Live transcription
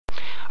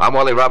I'm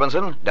Wally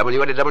Robinson,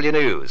 WNW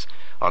News,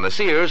 on the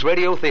Sears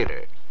Radio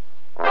Theater.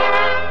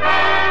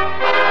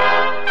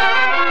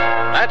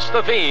 That's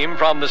the theme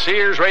from the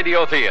Sears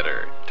Radio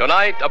Theater.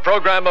 Tonight, a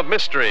program of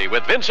mystery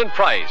with Vincent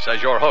Price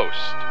as your host.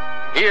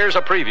 Here's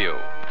a preview.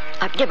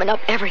 I've given up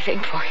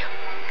everything for you.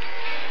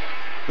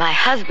 My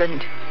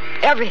husband,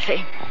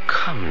 everything. Oh,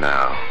 come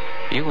now.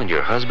 You and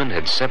your husband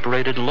had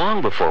separated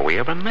long before we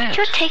ever met.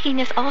 You're taking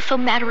this all so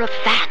matter of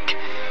fact.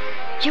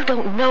 You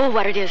don't know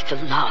what it is to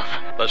love.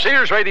 The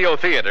Sears Radio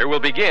Theater will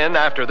begin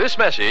after this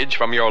message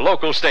from your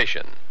local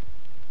station.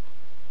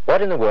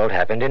 What in the World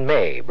happened in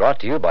May, brought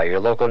to you by your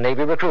local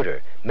Navy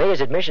recruiter. May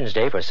is admissions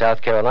day for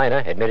South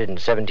Carolina, admitted in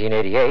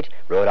 1788,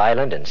 Rhode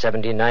Island in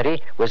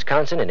 1790,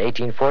 Wisconsin in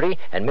 1840,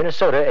 and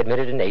Minnesota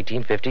admitted in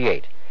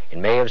 1858.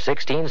 In May of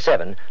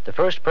 1607, the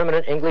first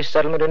permanent English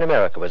settlement in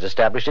America was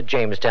established at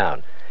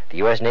Jamestown. The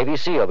U.S. Navy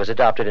SEAL was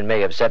adopted in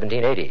May of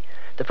 1780.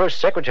 The first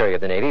Secretary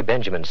of the Navy,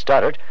 Benjamin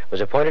Stoddert,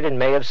 was appointed in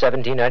May of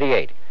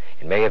 1798.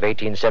 In May of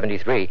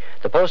 1873,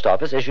 the Post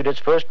Office issued its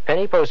first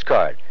penny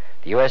postcard.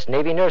 The U.S.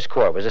 Navy Nurse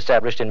Corps was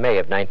established in May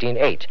of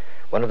 1908.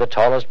 One of the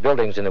tallest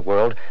buildings in the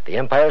world, the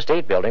Empire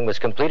State Building, was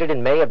completed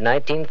in May of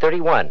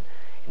 1931.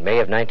 In May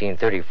of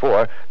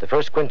 1934, the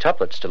first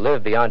quintuplets to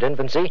live beyond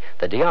infancy,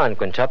 the Dion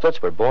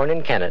quintuplets, were born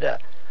in Canada.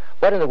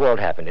 What in the World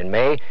happened in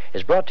May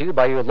is brought to you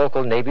by your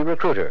local Navy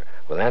recruiter.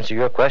 We'll answer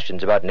your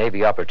questions about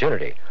Navy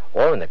opportunity.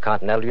 Or in the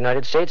continental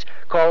United States,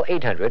 call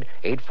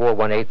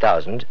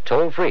 800-841-8000,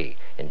 toll free.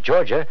 In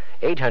Georgia,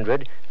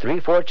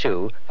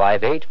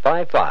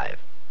 800-342-5855.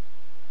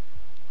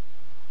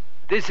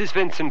 This is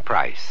Vincent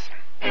Price.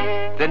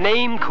 The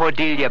name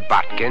Cordelia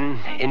Botkin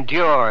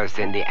endures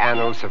in the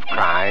annals of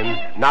crime,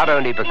 not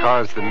only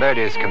because the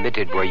murders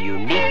committed were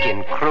unique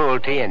in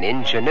cruelty and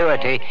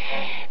ingenuity,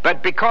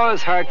 but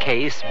because her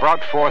case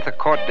brought forth a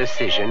court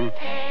decision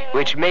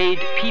which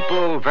made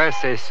People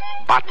versus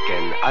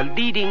Botkin a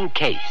leading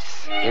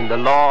case in the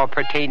law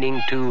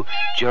pertaining to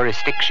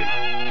jurisdiction.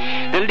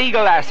 The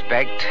legal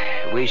aspect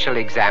we shall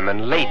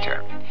examine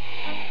later.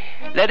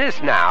 Let us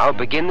now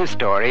begin the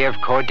story of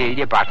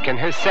Cordelia Botkin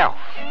herself.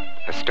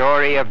 A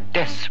story of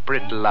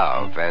desperate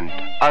love and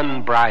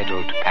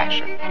unbridled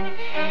passion.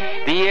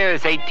 The year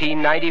is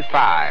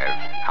 1895,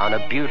 on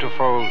a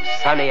beautiful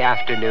sunny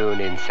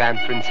afternoon in San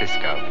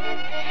Francisco.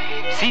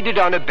 Seated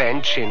on a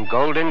bench in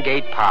Golden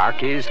Gate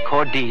Park is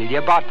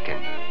Cordelia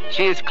Botkin.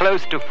 She is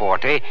close to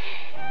 40,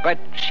 but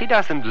she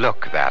doesn't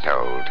look that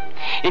old.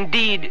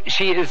 Indeed,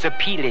 she is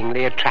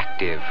appealingly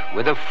attractive,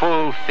 with a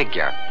full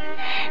figure.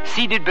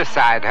 Seated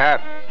beside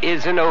her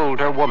is an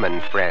older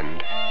woman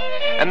friend.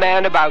 A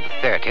man about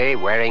 30,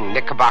 wearing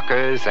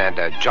knickerbockers and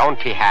a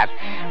jaunty hat,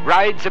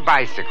 rides a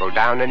bicycle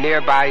down a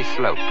nearby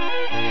slope.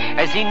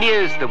 As he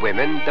nears the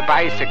women, the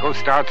bicycle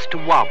starts to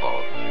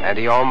wobble, and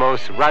he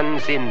almost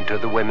runs into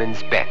the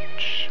women's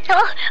bench.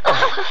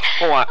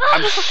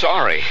 I'm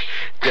sorry.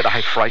 Did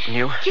I frighten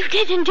you? You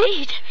did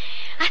indeed.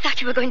 I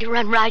thought you were going to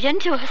run right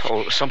into us.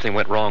 Oh, something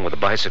went wrong with the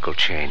bicycle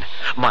chain.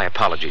 My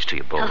apologies to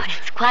you both. Oh,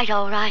 it's quite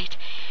all right.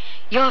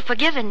 You're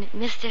forgiven,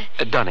 Mr.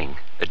 Dunning.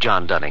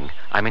 John Dunning.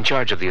 I'm in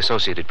charge of the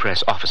Associated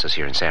Press offices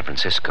here in San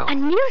Francisco. A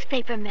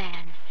newspaper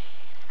man.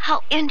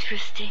 How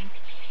interesting.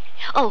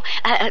 Oh,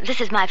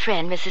 this is my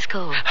friend, Mrs.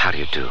 Cole. How do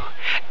you do?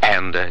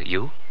 And,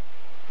 you?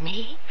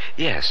 Me?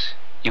 Yes.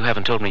 You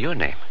haven't told me your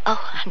name.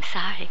 Oh, I'm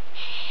sorry.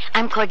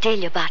 I'm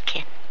Cordelia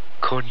Botkin.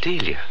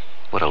 Cordelia?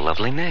 What a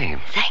lovely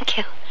name. Thank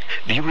you.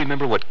 Do you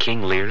remember what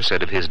King Lear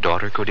said of his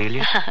daughter,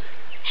 Cordelia?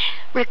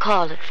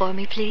 Recall it for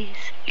me,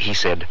 please. He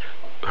said,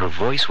 her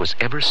voice was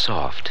ever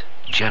soft,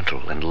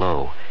 gentle and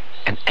low,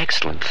 an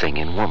excellent thing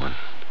in woman.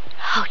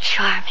 How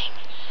charming.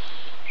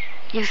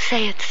 You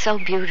say it so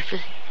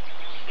beautifully.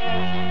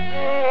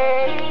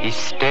 He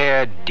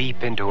stared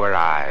deep into her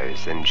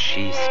eyes, and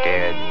she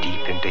stared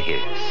deep into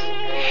his.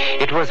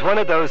 It was one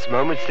of those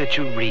moments that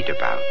you read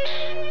about.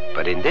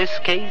 But in this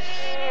case,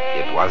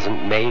 it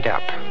wasn't made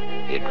up.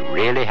 It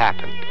really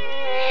happened.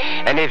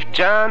 And if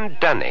John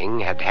Dunning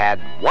had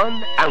had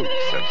 1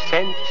 ounce of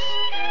sense,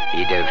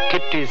 he'd have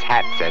tipped his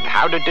hat, said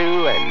how to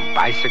do, and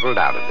bicycled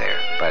out of there.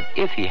 But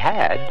if he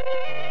had,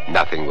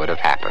 nothing would have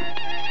happened.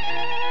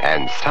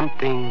 And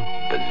something,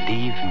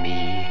 believe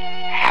me,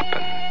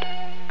 happened.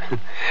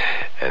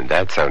 And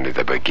that's only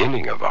the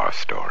beginning of our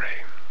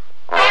story.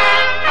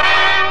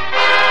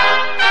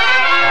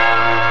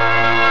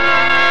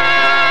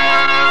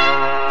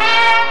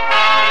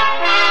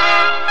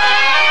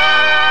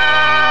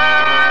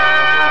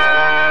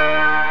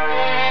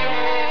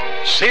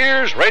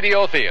 Sears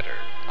Radio Theater,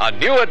 a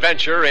new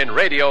adventure in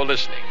radio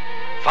listening.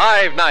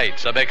 5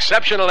 nights of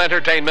exceptional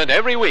entertainment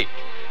every week,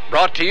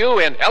 brought to you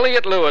in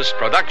Elliott Lewis'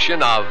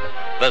 production of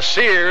the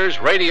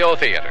Sears Radio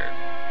Theater.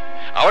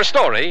 Our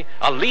story,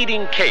 A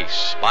Leading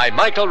Case by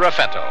Michael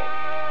Raffetto.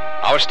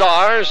 Our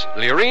stars,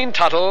 Lurene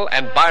Tuttle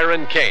and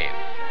Byron Kane.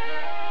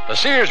 The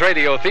Sears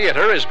Radio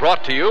Theater is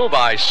brought to you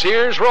by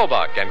Sears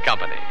Roebuck and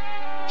Company.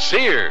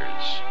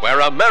 Sears, where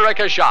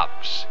America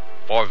shops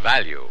for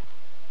value.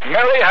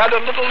 Mary had a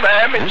little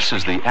lamb. This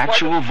is the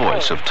actual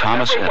voice of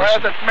Thomas Everywhere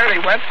Edison, that Mary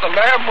went, the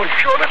lamb was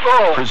sure to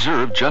go.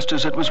 preserved just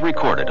as it was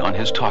recorded on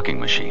his talking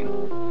machine.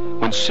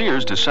 When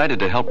Sears decided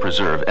to help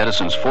preserve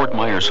Edison's Fort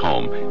Myers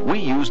home, we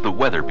used the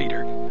Weather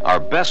Beater, our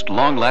best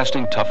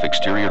long-lasting tough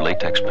exterior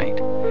latex paint.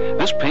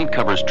 This paint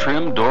covers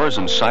trim, doors,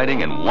 and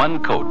siding in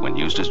one coat when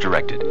used as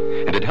directed,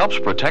 and it helps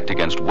protect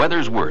against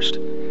weather's worst.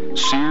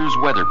 Sears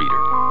Weather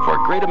Beater,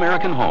 for great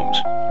American homes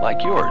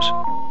like yours.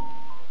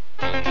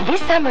 This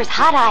summer's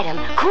hot item,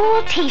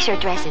 cool t-shirt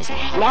dresses.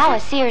 Now a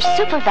Sears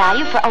super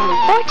value for only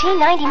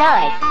 $14.99.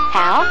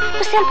 How?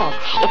 Well, simple.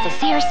 It's a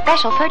Sears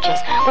special purchase,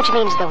 which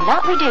means though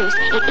not reduced,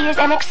 it is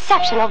an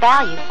exceptional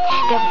value.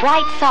 They're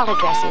bright, solid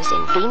dresses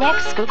in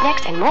V-necks, scoop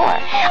necks, and more.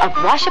 Of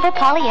washable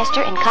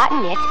polyester and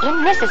cotton knits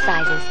in misses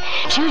sizes.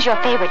 Choose your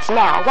favorites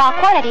now while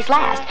quantities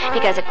last,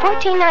 because at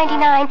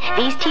 $14.99,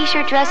 these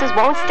t-shirt dresses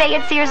won't stay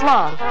at Sears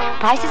long.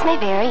 Prices may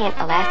vary in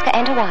Alaska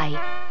and Hawaii.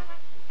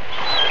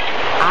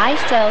 I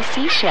sell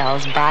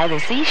seashells by the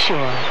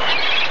seashore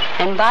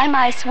and buy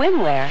my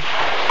swimwear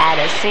at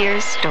a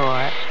Sears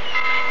store.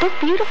 Look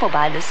beautiful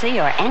by the sea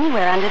or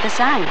anywhere under the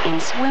sun in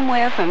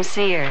swimwear from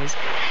Sears.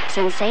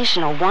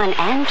 Sensational 1-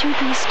 and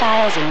 2-piece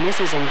styles in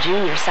misses and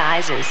junior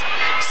sizes.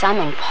 Some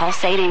in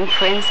pulsating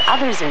prints,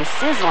 others in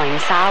sizzling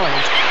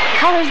solids.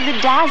 Colors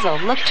that dazzle,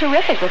 look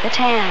terrific with a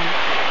tan.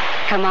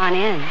 Come on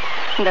in.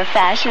 The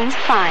fashion's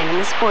fine in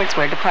the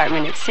sportswear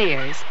department at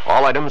Sears.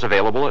 All items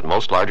available at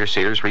most larger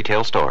Sears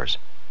retail stores.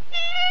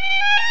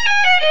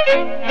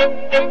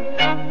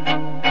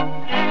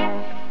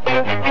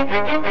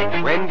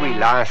 When we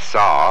last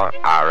saw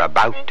our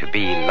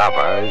about-to-be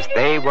lovers,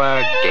 they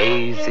were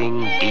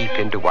gazing deep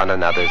into one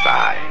another's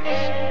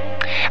eyes.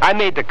 I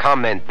made the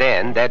comment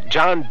then that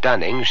John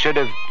Dunning should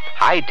have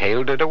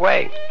hightailed it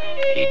away.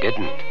 He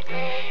didn't.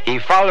 He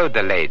followed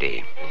the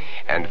lady,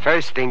 and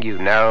first thing you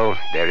know,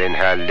 they're in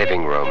her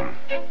living room,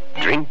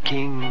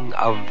 drinking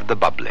of the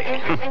bubbly.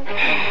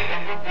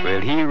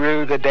 Will he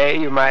rue the day,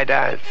 you might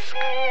ask?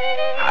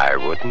 I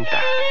wouldn't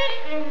doubt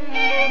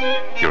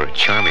it. You're a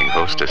charming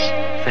hostess.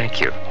 Thank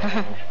you.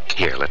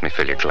 Here, let me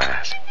fill your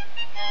glass.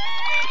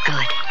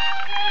 Good.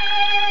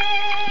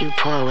 You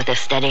pour with a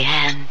steady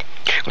hand.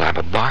 Well, I'm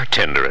a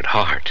bartender at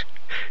heart.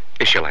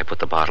 Shall I put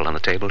the bottle on the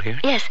table here?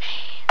 Yes,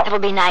 that will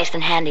be nice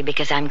and handy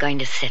because I'm going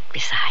to sit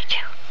beside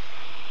you.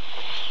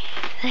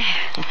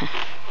 There.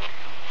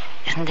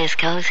 Isn't this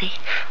cozy?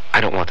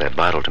 I don't want that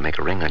bottle to make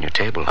a ring on your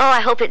table. Oh,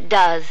 I hope it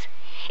does.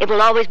 It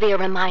will always be a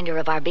reminder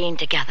of our being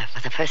together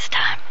for the first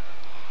time.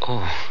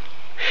 Oh.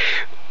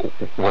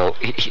 Well,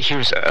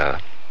 here's a...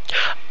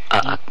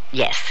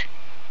 Yes.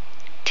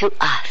 To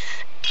us.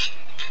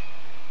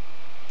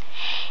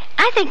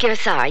 I think you're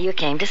sorry you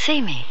came to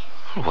see me.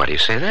 Why do you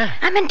say that?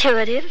 I'm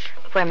intuitive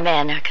where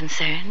men are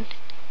concerned.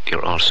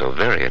 You're also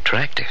very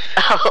attractive.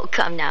 Oh,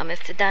 come now,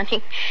 Mr.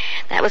 Dunning.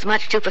 That was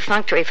much too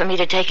perfunctory for me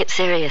to take it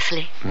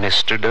seriously.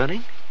 Mr.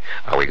 Dunning?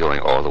 Are we going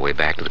all the way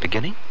back to the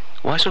beginning?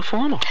 Why so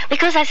formal?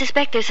 Because I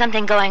suspect there's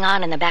something going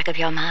on in the back of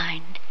your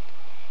mind.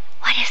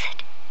 What is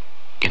it?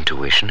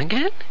 Intuition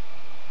again?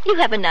 You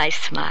have a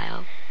nice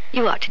smile.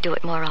 You ought to do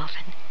it more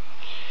often.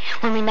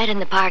 When we met in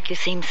the park, you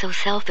seemed so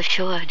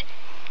self-assured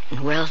and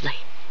worldly.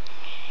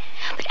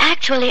 But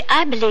actually,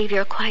 I believe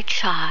you're quite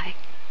shy.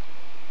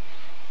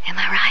 Am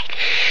I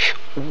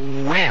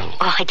right? Well...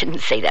 Oh, I didn't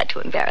say that to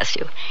embarrass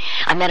you.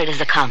 I meant it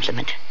as a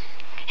compliment.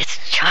 It's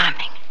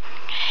charming.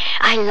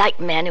 I like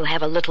men who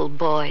have a little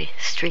boy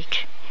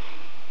streak.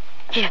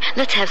 Here,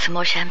 let's have some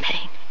more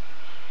champagne.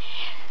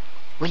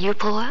 Will you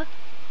pour,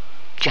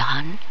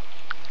 John?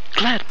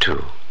 Glad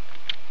to,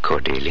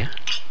 Cordelia.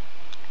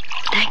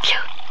 Thank you.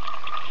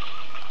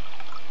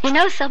 You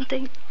know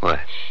something? What?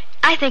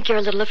 I think you're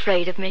a little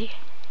afraid of me.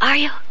 Are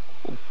you?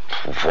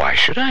 Why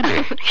should I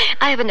be?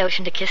 I have a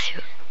notion to kiss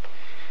you.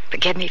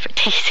 Forgive me for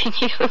teasing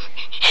you.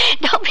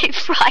 Don't be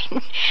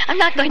frightened. I'm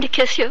not going to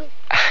kiss you.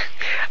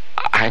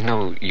 I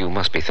know you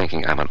must be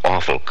thinking I'm an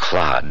awful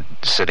clod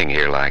sitting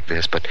here like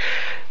this, but...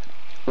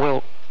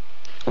 Well,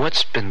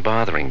 what's been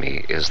bothering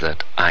me is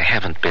that I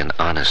haven't been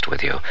honest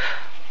with you.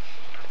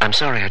 I'm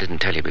sorry I didn't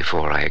tell you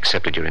before I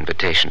accepted your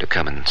invitation to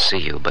come and see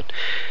you, but...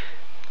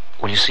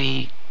 Well, you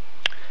see,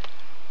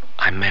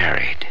 I'm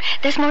married.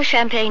 There's more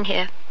champagne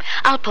here.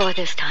 I'll pour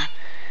this time.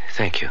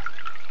 Thank you.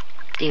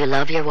 Do you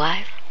love your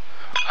wife?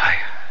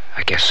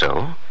 I guess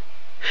so.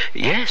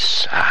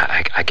 Yes,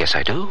 I guess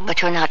I do.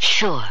 But you're not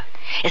sure.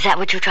 Is that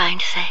what you're trying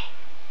to say?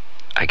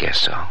 I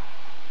guess so.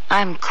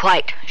 I'm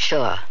quite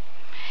sure.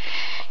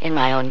 In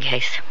my own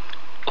case.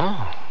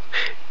 Oh,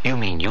 you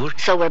mean you're...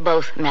 So we're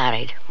both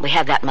married. We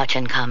have that much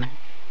in common.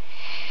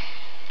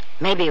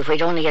 Maybe if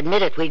we'd only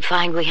admit it, we'd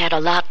find we had a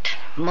lot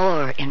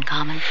more in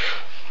common.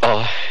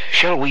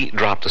 Shall we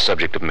drop the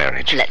subject of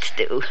marriage? Let's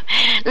do.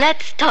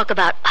 Let's talk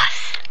about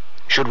us.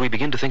 Should we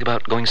begin to think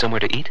about going somewhere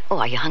to eat? Oh,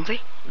 are you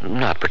hungry?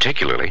 Not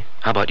particularly.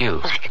 How about you?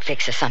 Well, I could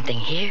fix us something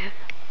here.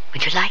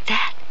 Would you like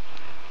that?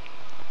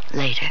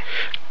 Later.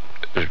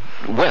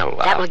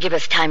 That will give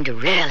us time to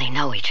really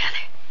know each other.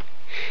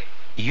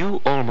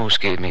 You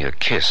almost gave me a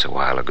kiss a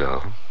while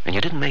ago, and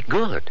you didn't make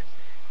good.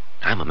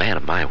 I'm a man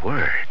of my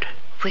word.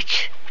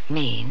 Which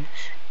means?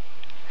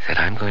 That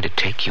I'm going to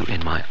take you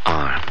in my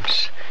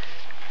arms,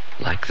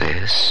 like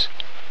this,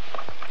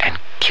 and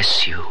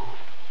kiss you,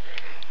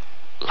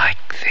 like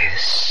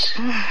this.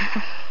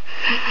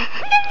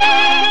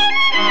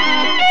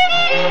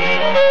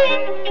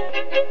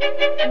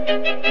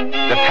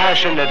 The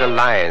passionate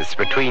alliance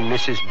between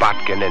Mrs.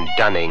 Botkin and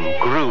Dunning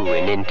grew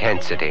in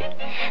intensity.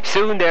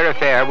 Soon their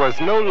affair was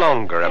no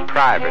longer a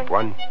private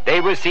one.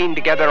 They were seen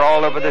together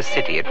all over the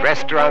city, at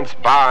restaurants,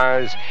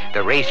 bars,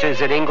 the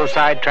races at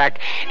Ingleside Track,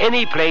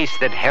 any place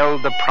that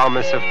held the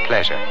promise of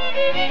pleasure.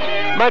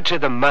 Much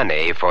of the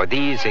money for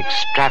these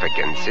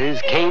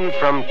extravagances came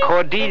from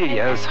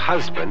Cordelia's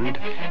husband,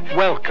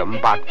 Welcome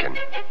Botkin.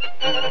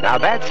 Now,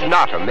 that's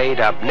not a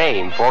made-up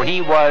name, for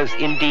he was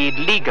indeed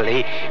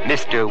legally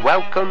Mr.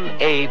 Welcome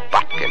A.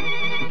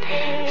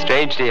 Botkin.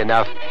 Strangely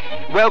enough,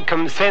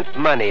 Welcome sent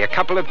money a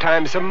couple of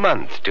times a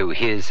month to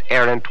his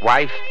errant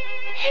wife.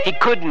 He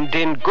couldn't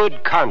in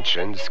good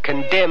conscience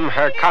condemn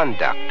her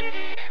conduct,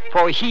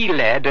 for he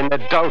led an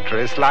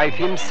adulterous life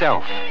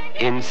himself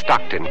in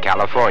Stockton,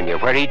 California,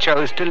 where he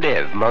chose to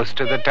live most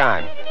of the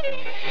time.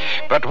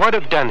 But what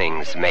of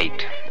Dunning's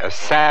mate? A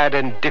sad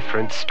and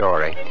different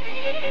story.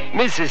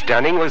 Mrs.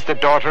 Dunning was the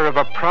daughter of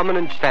a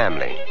prominent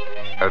family.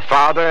 Her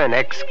father, an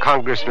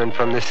ex-congressman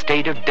from the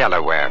state of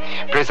Delaware,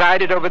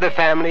 presided over the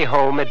family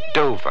home at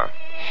Dover.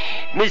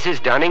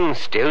 Mrs. Dunning,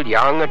 still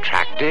young,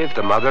 attractive,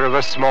 the mother of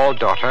a small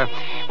daughter,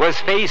 was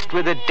faced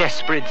with a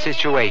desperate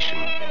situation.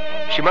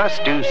 She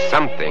must do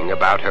something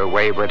about her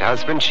wayward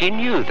husband. She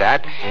knew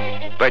that,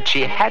 but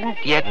she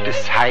hadn't yet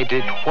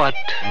decided what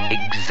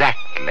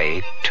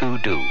exactly to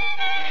do.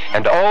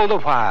 And all the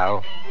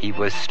while, he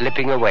was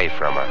slipping away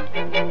from her.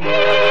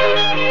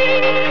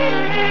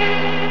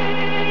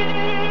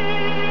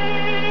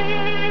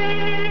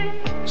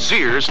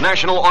 Sears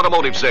National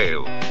Automotive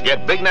Sale.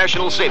 Get big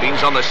national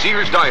savings on the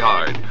Sears Die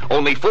Hard.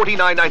 Only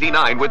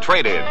 $49.99 with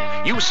trade-in.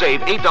 You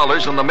save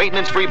 $8 on the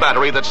maintenance-free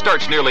battery that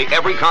starts nearly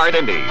every car at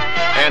Indy.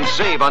 And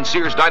save on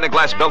Sears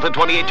Dynaglass belted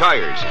 28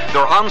 tires.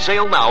 They're on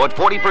sale now at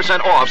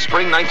 40% off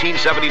spring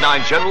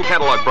 1979 general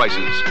catalog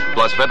prices,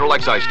 plus federal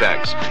excise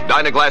tax.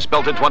 Dynaglass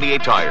belted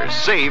 28 tires.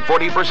 Save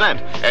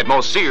 40% at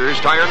most Sears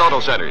Tire and Auto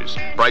Centers.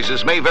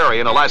 Prices may vary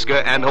in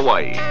Alaska and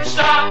Hawaii.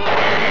 Stop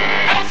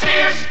at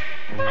Sears.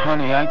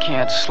 Honey, I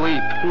can't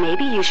sleep.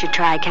 Maybe you should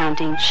try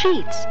counting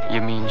sheets.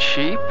 You mean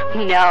sheep?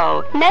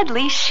 No,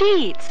 Medley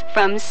sheets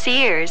from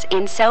Sears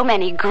in so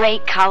many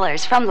great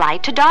colors from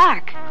light to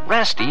dark.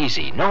 Rest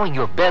easy knowing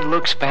your bed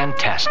looks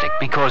fantastic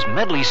because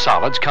Medley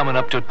solids come in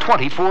up to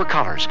 24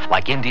 colors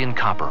like Indian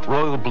copper,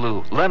 royal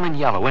blue, lemon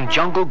yellow, and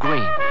jungle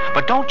green.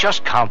 But don't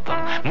just count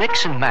them.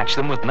 Mix and match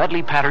them with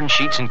Medley pattern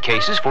sheets and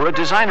cases for a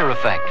designer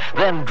effect.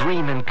 Then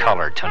dream in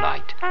color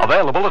tonight.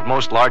 Available at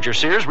most larger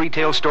Sears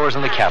retail stores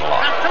in the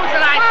catalog.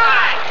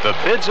 The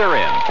bids are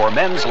in for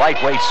men's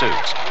lightweight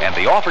suits, and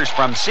the offers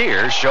from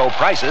Sears show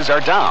prices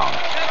are down.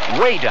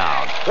 Way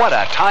down. What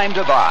a time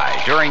to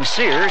buy during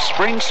Sears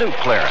spring suit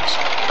clearance.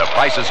 The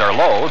prices are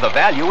low, the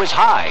value is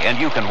high, and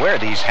you can wear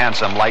these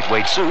handsome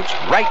lightweight suits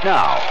right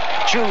now.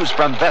 Choose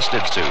from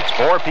vested suits,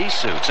 four-piece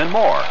suits, and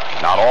more.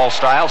 Not all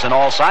styles and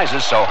all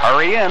sizes, so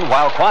hurry in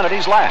while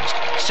quantities last.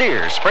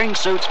 Sears spring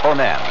suits for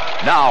men.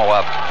 Now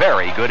a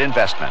very good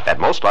investment At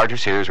most larger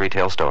Sears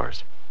retail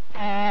stores.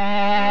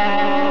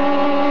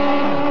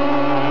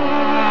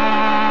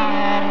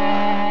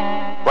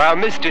 While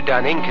Mr.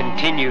 Dunning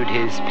continued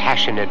his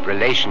passionate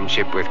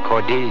relationship with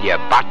Cordelia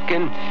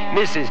Botkin,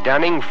 Mrs.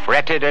 Dunning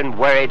fretted and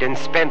worried and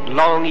spent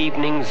long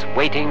evenings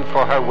waiting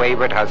for her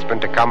wayward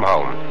husband to come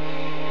home.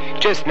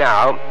 Just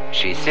now,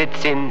 she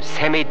sits in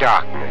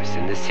semi-darkness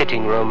in the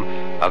sitting room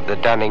of the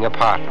Dunning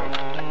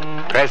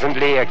apartment.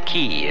 Presently, a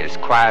key is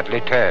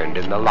quietly turned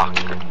in the lock,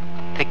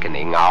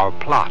 thickening our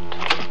plot.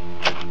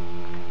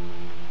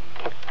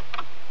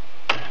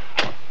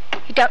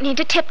 You don't need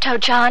to tiptoe,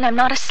 John. I'm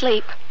not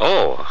asleep.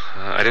 Oh,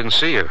 I didn't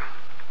see you.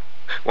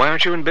 Why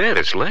aren't you in bed?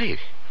 It's late.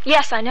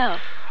 Yes, I know.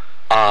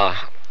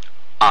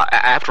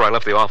 After I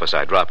left the office,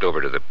 I dropped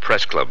over to the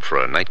press club for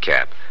a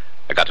nightcap.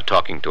 I got to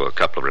talking to a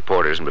couple of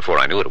reporters, and before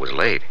I knew it, it was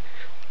late.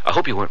 I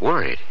hope you weren't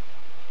worried.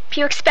 Do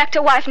you expect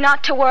a wife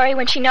not to worry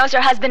when she knows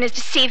her husband is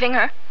deceiving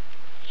her?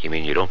 You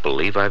mean you don't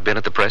believe I've been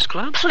at the press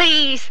club?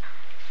 Please.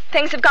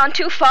 Things have gone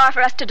too far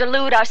for us to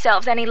delude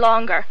ourselves any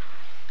longer.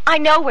 I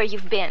know where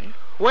you've been.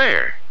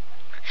 Where?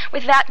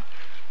 With that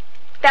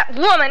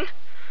woman.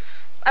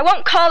 I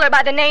won't call her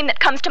by the name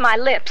that comes to my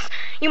lips.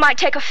 You might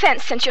take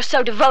offense since you're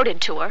so devoted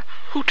to her.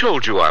 Who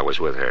told you I was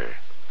with her?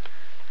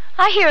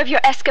 I hear of your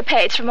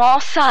escapades from all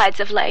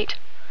sides of late.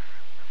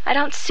 I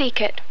don't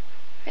seek it.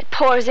 It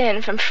pours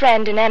in from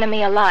friend and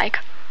enemy alike,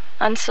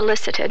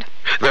 unsolicited.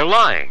 They're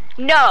lying.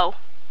 No,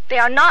 they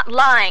are not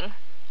lying.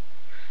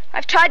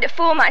 I've tried to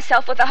fool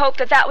myself with the hope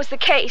that was the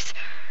case,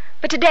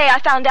 but today I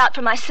found out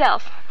for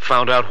myself.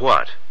 Found out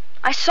what?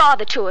 I saw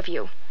the two of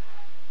you.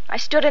 I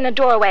stood in a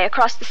doorway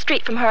across the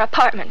street from her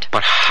apartment.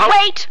 But how...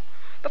 Wait!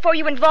 Before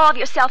you involve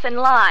yourself in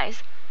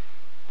lies.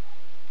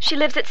 She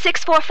lives at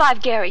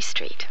 645 Gary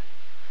Street.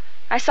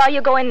 I saw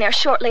you go in there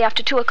shortly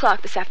after 2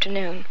 o'clock this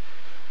afternoon.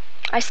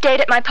 I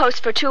stayed at my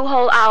post for 2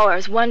 whole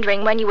hours,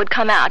 wondering when you would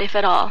come out, if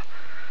at all.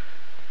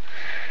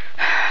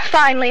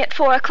 Finally, at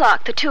 4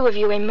 o'clock, the two of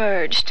you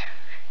emerged.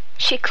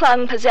 She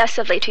clung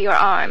possessively to your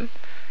arm.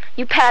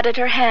 You patted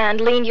her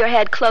hand, leaned your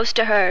head close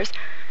to hers,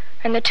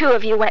 and the two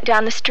of you went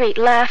down the street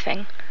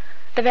laughing.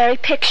 The very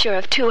picture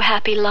of two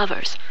happy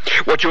lovers.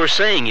 What you're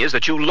saying is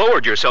that you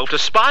lowered yourself to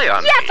spy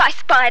on me. Yes, I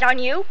spied on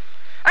you.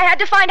 I had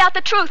to find out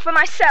the truth for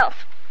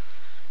myself.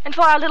 And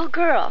for our little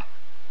girl.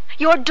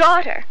 Your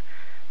daughter,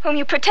 whom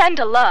you pretend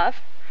to love.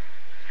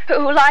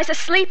 Who lies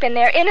asleep in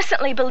there,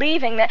 innocently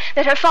believing that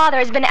her father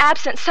has been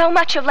absent so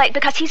much of late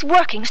because he's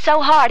working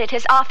so hard at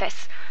his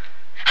office.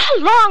 How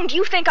long do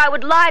you think I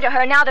would lie to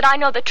her now that I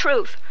know the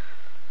truth?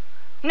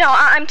 No,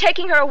 I'm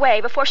taking her away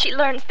before she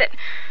learns that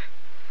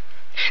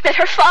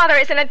her father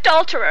is an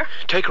adulterer.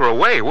 Take her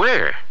away?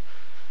 Where?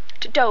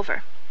 To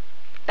Dover.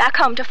 Back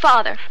home to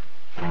Father.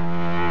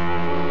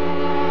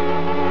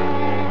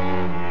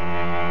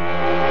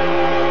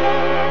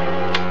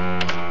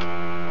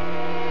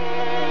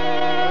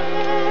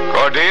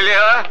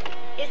 Cordelia?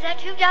 Is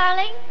that you,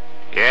 darling?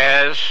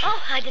 Yes.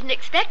 Oh, I didn't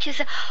expect you,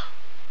 so...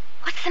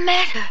 What's the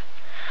matter?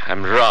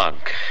 I'm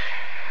drunk,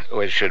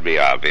 which should be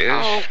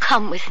obvious. Oh,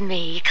 come with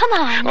me. Come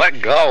on.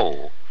 Let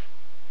go.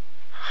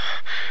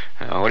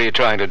 Now, what are you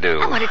trying to do?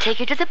 I want to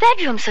take you to the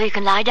bedroom so you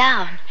can lie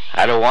down.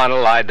 I don't want to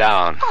lie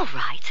down. All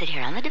right, sit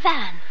here on the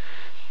divan.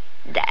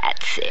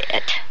 That's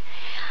it.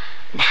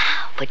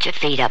 Now, put your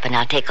feet up and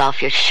I'll take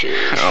off your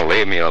shoes. Oh,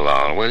 leave me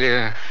alone, will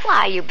you? Why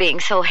are you being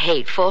so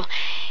hateful?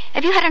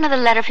 Have you had another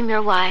letter from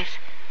your wife?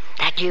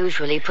 That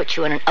usually puts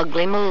you in an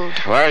ugly mood.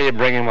 Why are you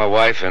bringing my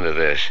wife into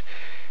this?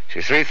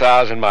 She's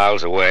 3,000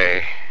 miles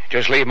away.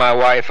 Just leave my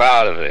wife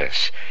out of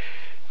this.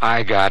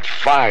 I got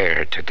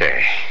fired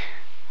today.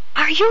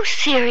 Are you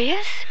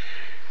serious?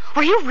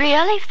 Were you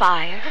really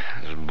fired?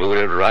 I was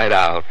booted right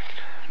out.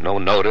 No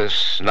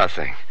notice,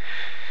 nothing.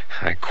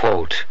 I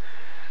quote,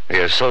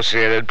 "The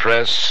Associated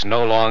Press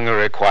no longer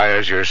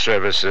requires your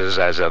services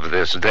as of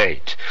this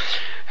date."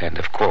 End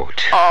of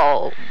quote.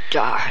 Oh,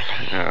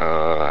 darling.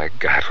 Oh, I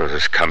got what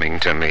was coming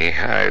to me.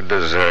 I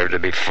deserve to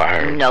be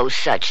fired. No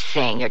such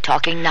thing. You're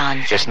talking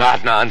nonsense. It's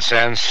not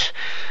nonsense.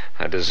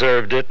 I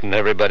deserved it, and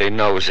everybody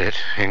knows it,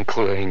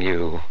 including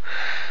you.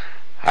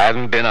 I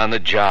haven't been on the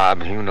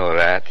job. You know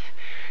that.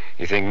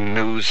 You think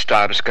news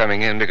stops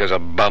coming in because a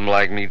bum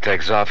like me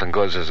takes off and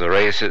goes to the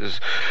races?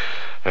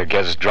 Or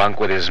gets drunk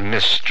with his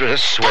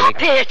mistress?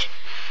 Stop it!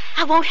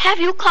 I won't have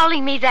you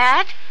calling me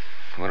that.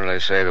 What did I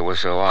say that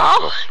was so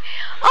awful?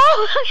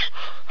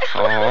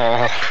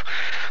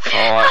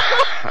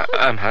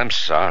 I'm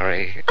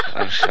sorry.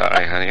 I'm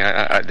sorry, honey.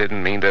 I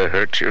didn't mean to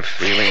hurt your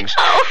feelings.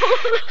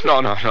 No.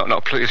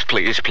 Please,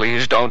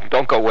 don't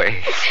go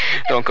away.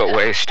 Don't go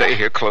away. Stay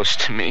here close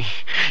to me.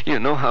 You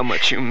know how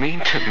much you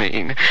mean to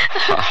me.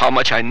 How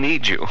much I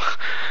need you.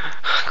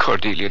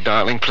 Cordelia,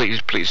 darling,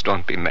 please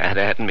don't be mad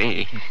at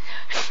me.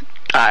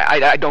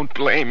 I don't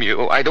blame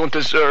you. I don't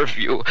deserve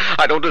you.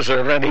 I don't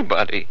deserve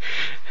anybody.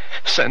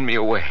 Send me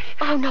away.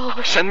 Oh, no.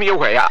 Send me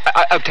away.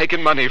 I've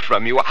taken money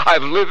from you.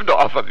 I've lived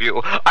off of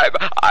you. I'm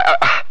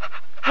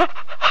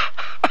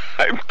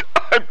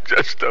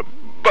just a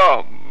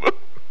bum.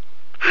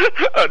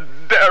 A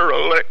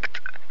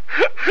derelict.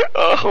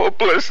 A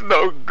hopeless,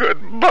 no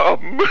good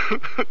bum.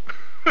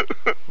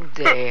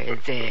 There.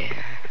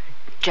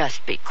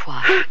 Just be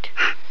quiet.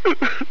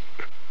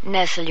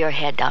 Nestle your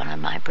head down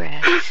on my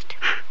breast.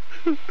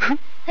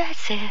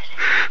 That's it.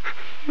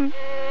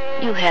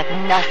 You have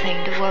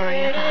nothing to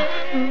worry about.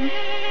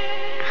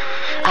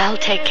 I'll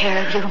take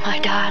care of you, my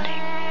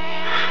darling.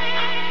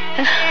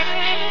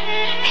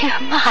 You're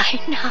mine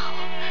now.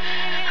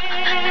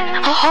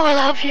 Oh, I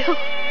love you.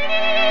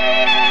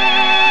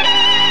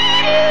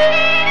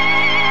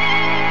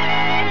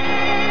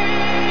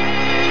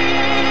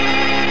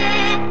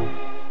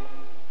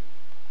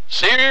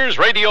 Sears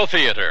Radio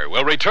Theater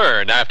will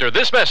return after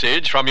this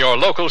message from your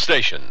local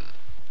station.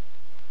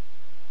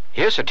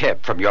 Here's a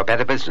tip from your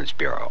Better Business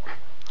Bureau.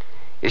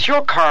 Is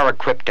your car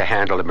equipped to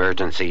handle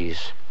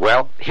emergencies?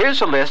 Well, here's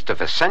a list of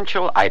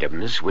essential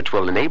items which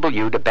will enable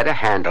you to better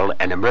handle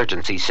an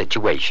emergency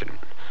situation.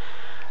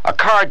 A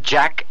car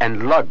jack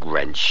and lug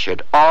wrench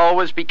should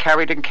always be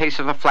carried in case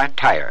of a flat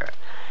tire.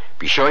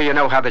 Be sure you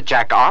know how the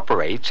jack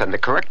operates and the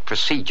correct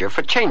procedure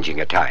for changing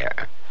a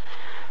tire.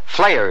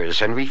 Flares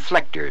and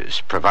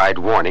reflectors provide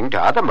warning to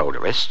other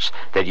motorists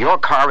that your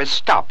car is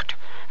stopped,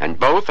 and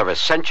both are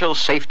essential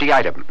safety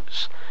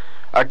items.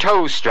 A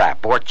tow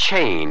strap or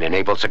chain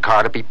enables a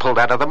car to be pulled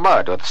out of the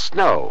mud or the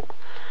snow.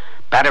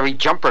 Battery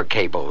jumper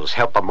cables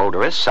help a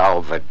motorist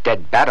solve a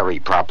dead battery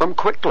problem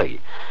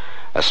quickly.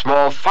 A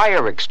small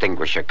fire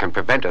extinguisher can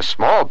prevent a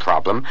small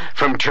problem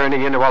from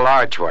turning into a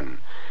large one.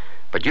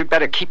 But you'd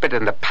better keep it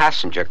in the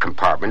passenger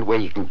compartment where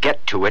you can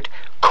get to it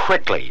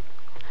quickly.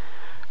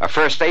 A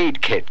first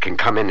aid kit can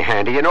come in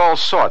handy in all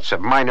sorts of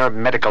minor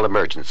medical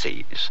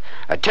emergencies.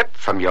 A tip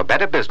from your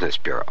Better Business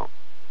Bureau.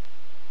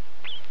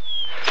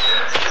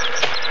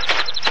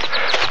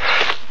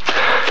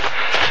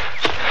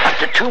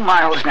 2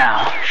 miles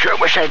now. Sure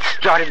wish I'd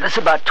started this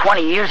about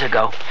 20 years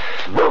ago.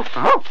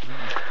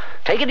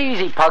 Take it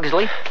easy,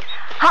 Pugsley.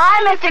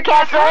 Hi, Mr.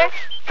 Kessler.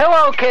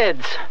 Hello,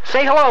 kids.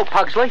 Say hello,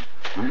 Pugsley.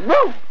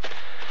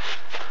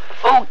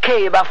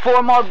 Okay, about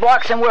 4 more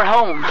blocks and we're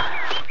home.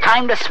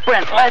 Time to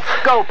sprint. Let's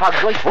go,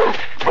 Pugsley.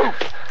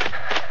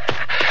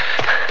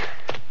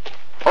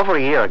 Over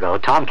a year ago,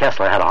 Tom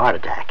Kessler had a heart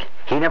attack.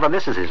 He never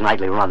misses his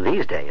nightly run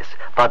these days.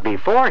 But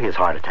before his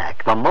heart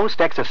attack, the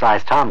most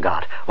exercise Tom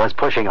got was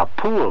pushing a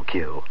pool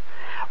cue.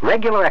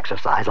 Regular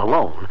exercise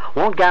alone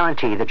won't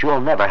guarantee that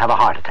you'll never have a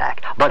heart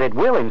attack, but it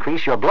will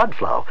increase your blood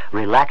flow,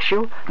 relax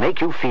you,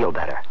 make you feel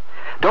better.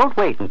 Don't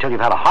wait until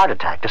you've had a heart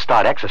attack to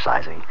start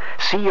exercising.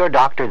 See your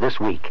doctor this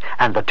week,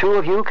 and the two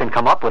of you can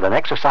come up with an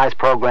exercise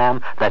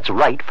program that's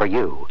right for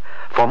you.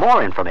 For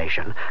more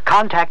information,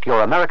 contact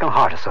your American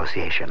Heart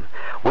Association.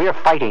 We're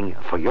fighting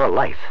for your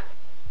life.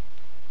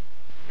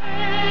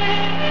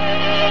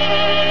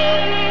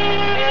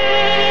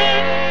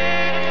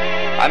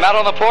 I'm out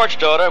on the porch,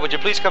 daughter. Would you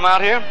please come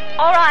out here?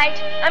 All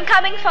right. I'm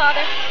coming,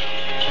 Father.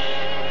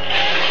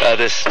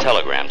 This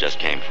telegram just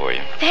came for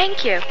you.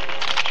 Thank you.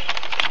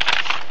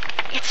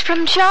 It's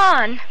from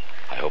John.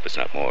 I hope it's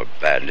not more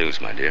bad news,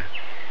 my dear.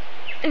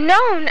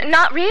 No,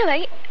 not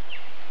really.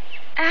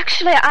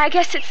 Actually, I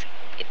guess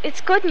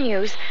it's good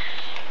news.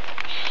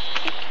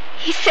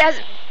 He says,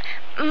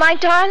 my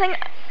darling...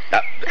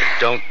 Now,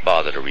 don't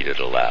bother to read it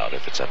aloud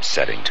if it's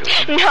upsetting to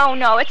you.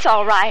 No, it's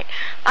all right.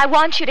 I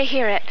want you to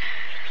hear it.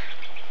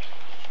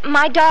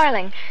 My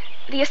darling,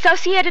 the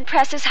Associated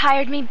Press has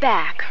hired me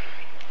back.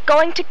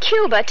 Going to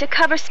Cuba to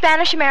cover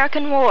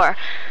Spanish-American War.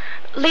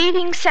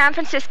 Leaving San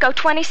Francisco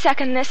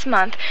 22nd this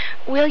month.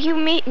 Will you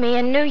meet me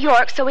in New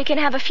York so we can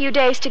have a few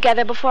days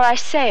together before I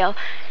sail?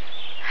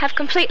 Have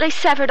completely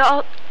severed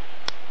all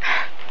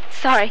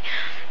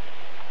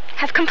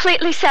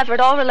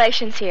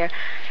relations here.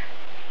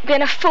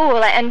 Been a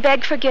fool and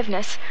begged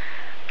forgiveness.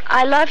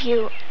 I love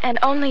you and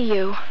only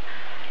you.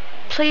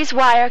 Please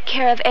wire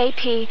care of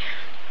AP.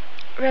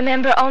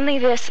 Remember only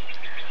this.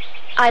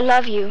 I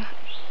love you,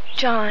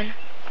 John.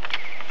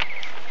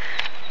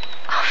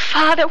 Oh,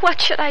 Father,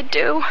 what should I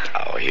do?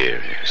 Oh,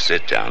 here.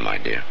 Sit down, my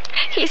dear.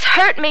 He's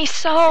hurt me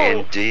so.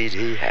 Indeed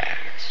he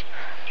has.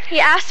 He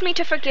asked me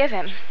to forgive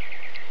him.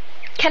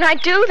 Can I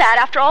do that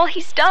after all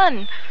he's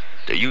done?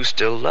 Do you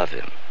still love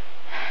him?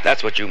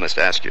 That's what you must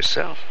ask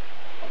yourself.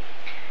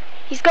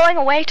 He's going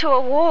away to a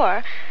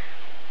war.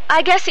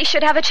 I guess he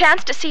should have a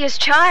chance to see his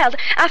child.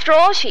 After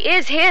all, she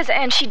is his,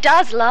 and she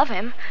does love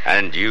him.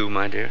 And you,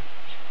 my dear?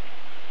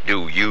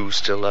 Do you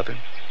still love him?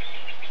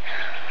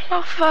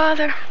 Oh,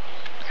 Father,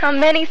 how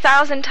many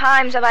thousand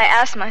times have I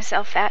asked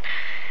myself that?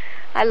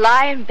 I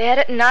lie in bed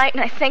at night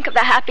and I think of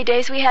the happy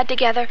days we had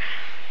together.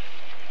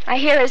 I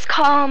hear his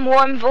calm,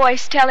 warm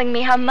voice telling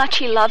me how much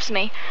he loves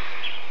me.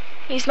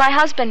 He's my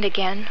husband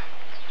again.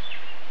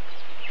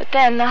 But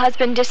then the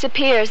husband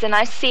disappears and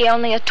I see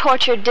only a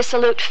tortured,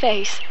 dissolute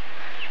face.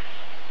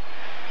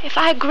 If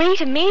I agree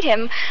to meet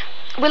him,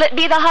 will it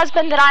be the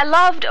husband that I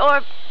loved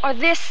or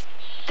this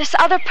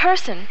other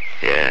person?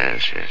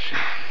 Yes.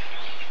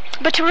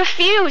 But to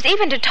refuse,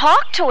 even to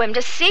talk to him,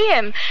 to see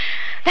him,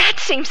 that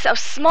seems so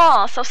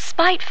small, so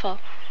spiteful.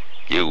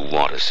 You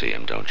want to see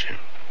him, don't you?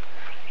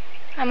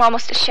 I'm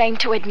almost ashamed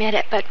to admit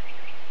it, but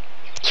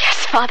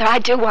yes, Father, I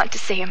do want to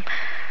see him.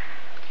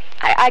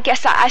 I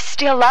guess I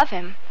still love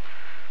him.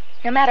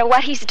 No matter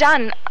what he's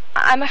done,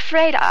 I'm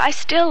afraid I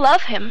still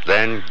love him.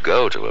 Then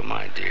go to him,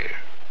 my dear.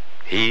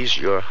 He's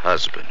your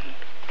husband.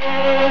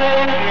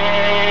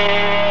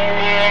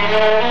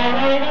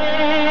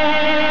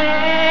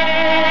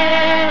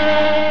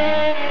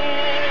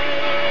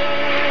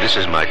 This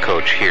is my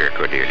coach here,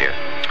 Cordelia.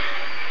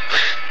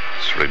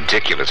 It's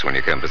ridiculous when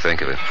you come to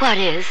think of it. What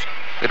is?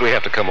 That we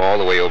have to come all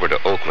the way over to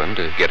Oakland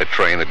to get a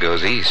train that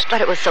goes east.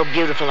 But it was so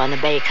beautiful on the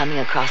bay coming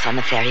across on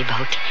the ferry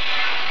boat.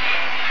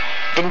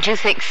 Didn't you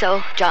think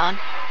so, John?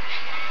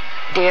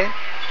 Dear?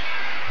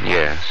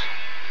 Yes.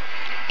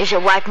 Is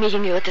your wife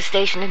meeting you at the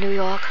station in New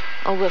York?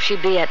 Or will she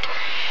be at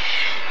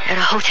a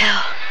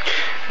hotel?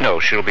 No,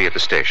 she'll be at the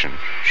station.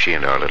 She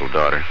and our little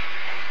daughter.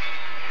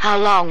 How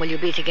long will you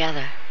be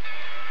together?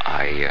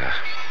 I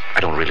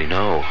don't really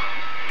know.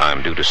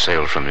 I'm due to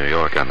sail from New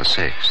York on the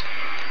 6th.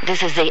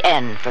 This is the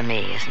end for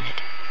me, isn't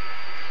it?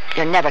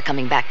 You're never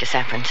coming back to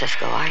San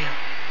Francisco, are you?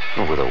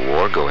 Well, with a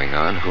war going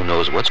on, who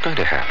knows what's going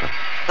to happen?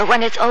 But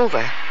when it's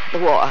over, the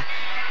war,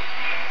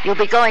 you'll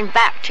be going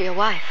back to your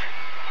wife.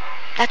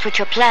 That's what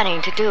you're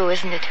planning to do,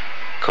 isn't it?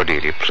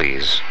 Cordelia,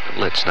 please,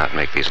 let's not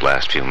make these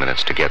last few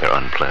minutes together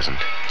unpleasant.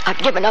 I've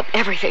given up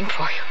everything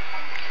for you.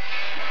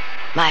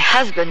 My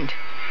husband,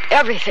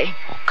 everything.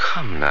 Oh,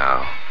 come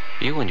now.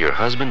 You and your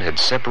husband had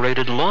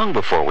separated long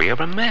before we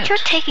ever met. But you're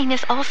taking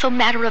this all so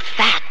matter of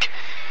fact.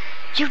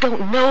 You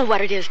don't know what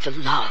it is to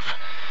love.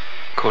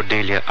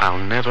 Cordelia, I'll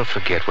never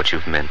forget what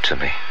you've meant to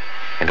me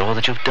and all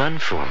that you've done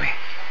for me.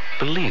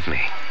 Believe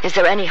me. Is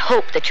there any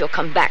hope that you'll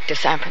come back to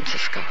San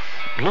Francisco?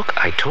 Look,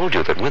 I told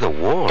you that with a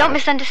war... Don't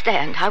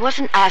misunderstand. I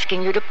wasn't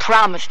asking you to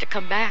promise to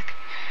come back.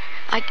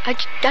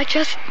 I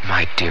just...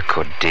 My dear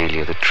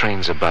Cordelia, the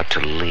train's about to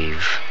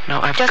leave.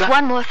 Now, I've Just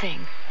one more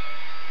thing.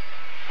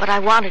 What I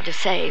wanted to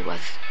say was...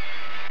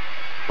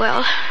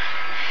 Well,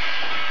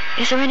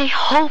 is there any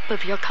hope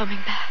of your coming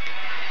back?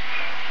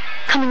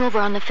 Coming over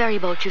on the ferry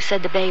boat, you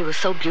said the bay was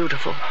so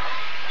beautiful.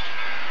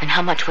 And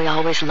how much we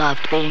always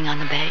loved being on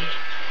the bay.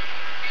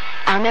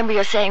 I remember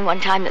you saying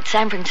one time that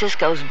San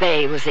Francisco's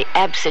bay was the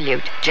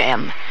absolute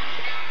gem.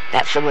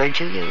 That's the word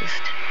you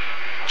used.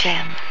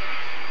 Gem.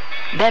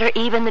 Better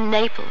even than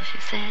Naples, you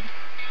said.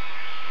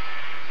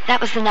 That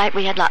was the night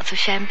we had lots of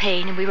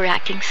champagne and we were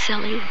acting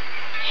silly.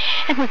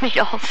 And we made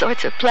all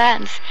sorts of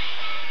plans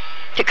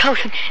to go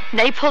to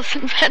Naples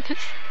and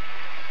Venice.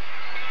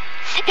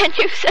 And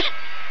you said,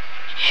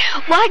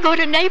 why go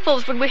to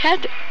Naples when we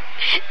had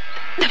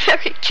the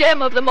very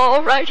gem of them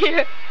all right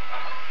here?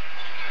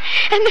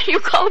 And then you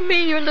called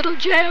me your little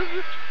gem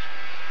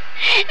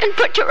and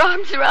put your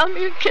arms around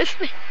me and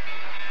kissed me.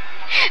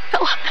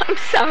 Oh, I'm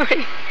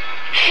sorry.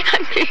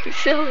 I'm being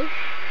silly.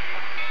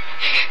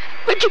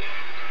 But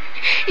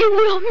you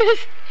will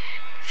miss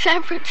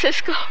San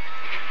Francisco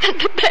and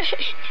the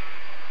bay.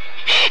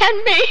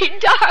 And me,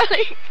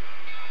 darling.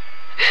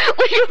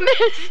 Will you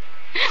miss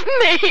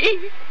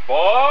me?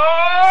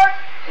 Boy!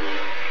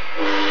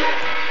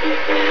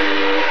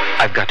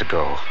 I've got to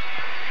go.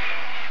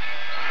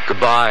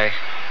 Goodbye.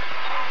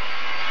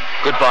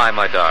 Goodbye,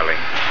 my darling.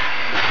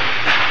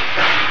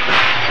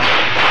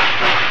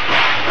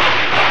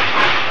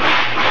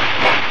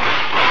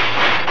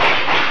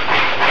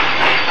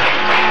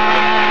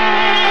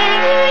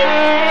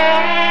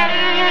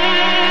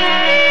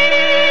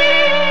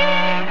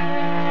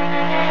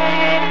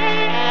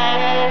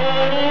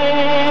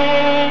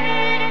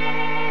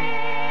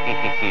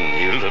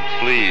 You look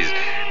pleased.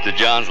 Did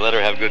John's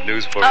letter have good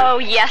news for you? Oh,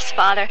 yes,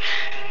 Father.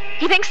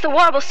 He thinks the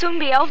war will soon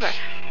be over.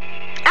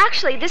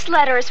 Actually, this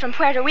letter is from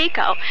Puerto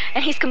Rico,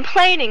 and he's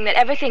complaining that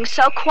everything's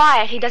so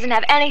quiet he doesn't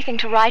have anything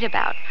to write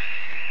about.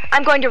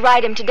 I'm going to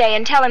write him today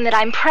and tell him that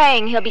I'm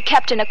praying he'll be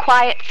kept in a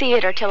quiet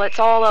theater till it's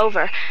all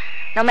over,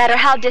 no matter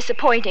how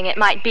disappointing it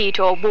might be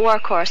to a war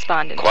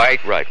correspondent.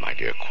 Quite right, my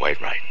dear, quite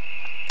right.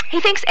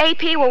 He thinks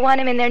AP will want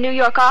him in their New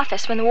York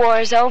office when the war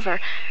is over.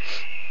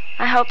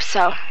 I hope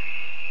so.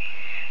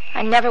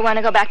 I never want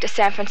to go back to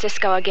San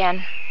Francisco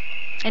again,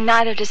 and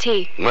neither does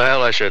he.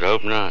 Well, I should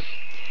hope not.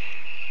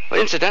 Well,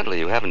 incidentally,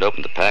 you haven't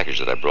opened the package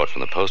that I brought from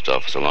the post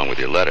office along with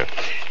your letter.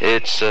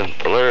 It's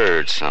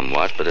blurred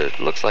somewhat, but it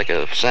looks like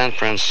a San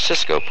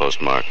Francisco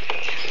postmark.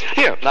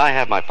 Here, I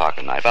have my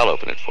pocket knife. I'll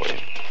open it for you.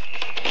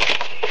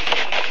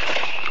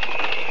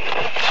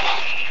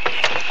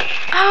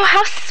 Oh,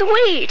 how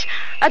sweet.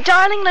 A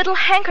darling little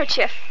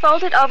handkerchief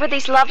folded over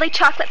these lovely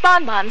chocolate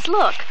bonbons.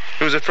 Look.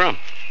 Who's it from?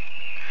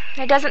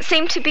 There doesn't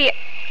seem to be...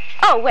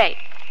 Oh, wait.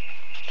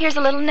 Here's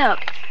a little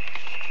note.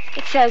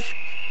 It says,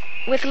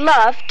 with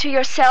love to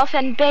yourself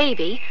and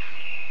baby,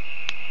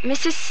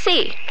 Mrs.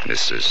 C.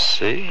 Mrs.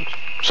 C?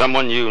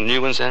 Someone you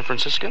knew in San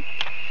Francisco?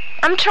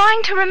 I'm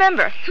trying to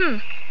remember.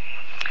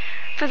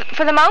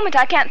 For the moment,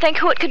 I can't think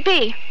who it could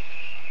be.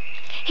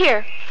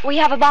 Here, will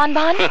you have a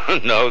bonbon?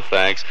 No,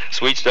 thanks.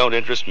 Sweets don't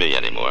interest me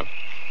anymore.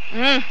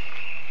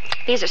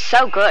 These are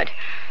so good.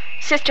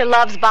 Sister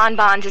loves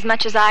bonbons as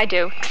much as I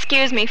do.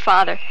 Excuse me,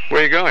 Father.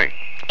 Where are you going?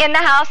 In the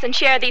house and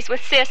share these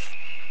with Sis.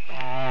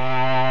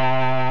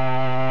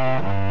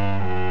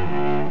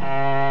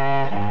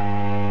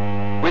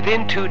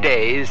 Within 2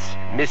 days,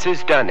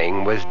 Mrs.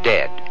 Dunning was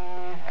dead.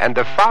 And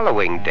the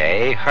following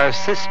day, her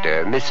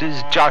sister,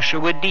 Mrs.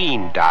 Joshua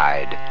Dean,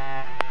 died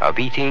of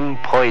eating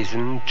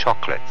poisoned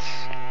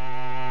chocolates.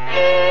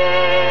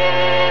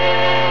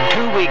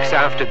 2 weeks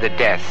after the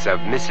deaths of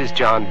Mrs.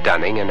 John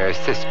Dunning and her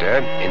sister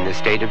in the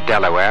state of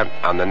Delaware,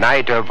 on the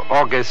night of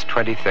August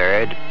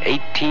 23rd,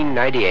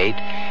 1898,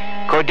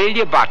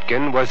 Cordelia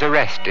Botkin was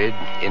arrested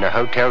in a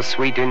hotel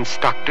suite in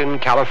Stockton,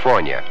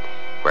 California,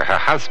 where her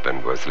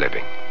husband was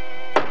living.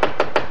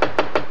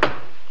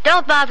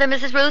 Don't bother,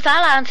 Mrs. Ruth.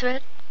 I'll answer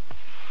it.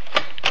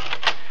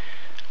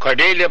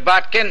 Cordelia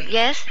Botkin?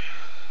 Yes?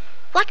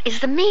 What is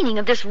the meaning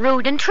of this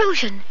rude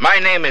intrusion? My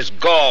name is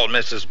Gall,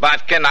 Mrs.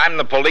 Botkin. I'm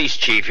the police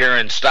chief here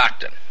in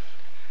Stockton.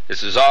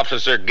 This is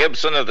Officer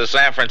Gibson of the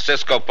San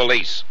Francisco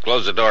Police.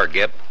 Close the door,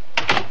 Gib.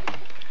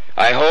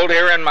 I hold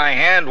here in my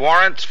hand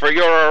warrants for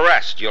your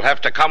arrest. You'll have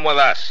to come with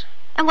us.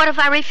 And what if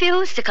I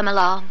refuse to come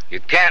along?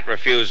 You can't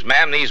refuse,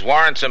 ma'am. These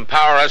warrants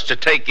empower us to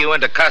take you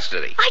into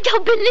custody. I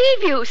don't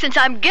believe you, since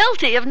I'm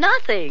guilty of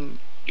nothing.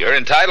 You're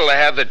entitled to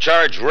have the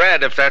charge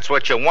read if that's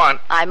what you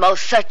want. I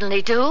most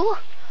certainly do.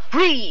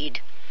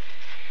 Read.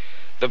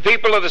 The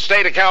people of the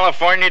state of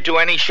California to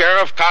any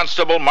sheriff,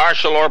 constable,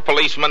 marshal, or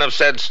policeman of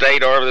said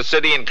state or of the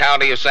city and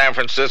county of San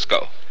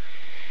Francisco.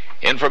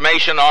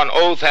 Information on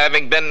oath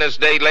having been this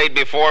day laid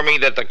before me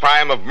that the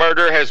crime of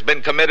murder has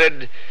been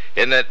committed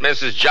in that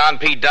Mrs. John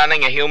P.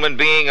 Dunning, a human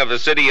being of the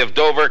city of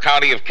Dover,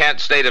 county of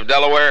Kent, state of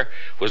Delaware,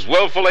 was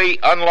willfully,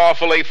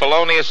 unlawfully,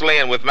 feloniously,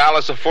 and with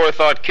malice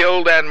aforethought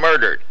killed and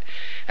murdered,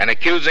 and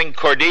accusing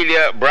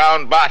Cordelia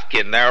Brown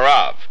Botkin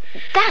thereof.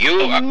 That's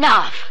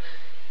enough.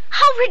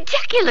 How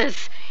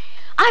ridiculous.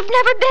 I've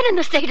never been in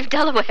the state of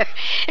Delaware.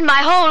 In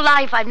my whole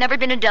life, I've never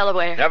been in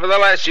Delaware.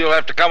 Nevertheless, you'll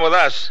have to come with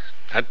us.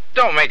 Now,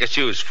 don't make us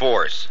use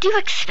force. Do you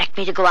expect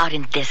me to go out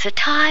in this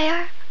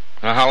attire?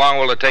 Now, how long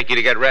will it take you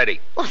to get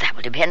ready? Well, that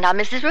will depend on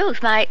Mrs.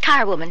 Ruth, my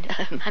tire woman,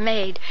 my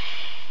maid.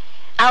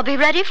 I'll be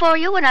ready for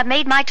you when I've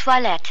made my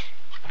toilette.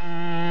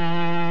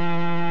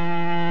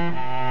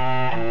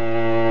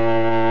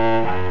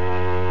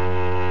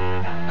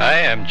 I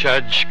am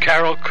Judge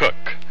Carol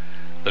Cook.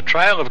 The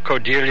trial of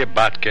Cordelia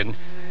Botkin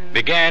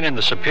began in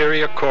the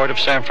Superior Court of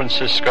San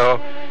Francisco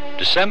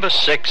December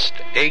 6th,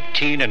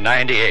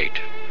 1898.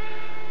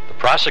 The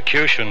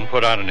prosecution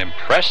put on an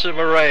impressive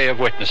array of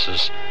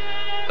witnesses.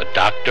 The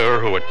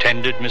doctor who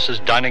attended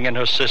Mrs. Dunning and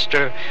her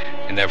sister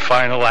in their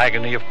final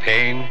agony of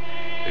pain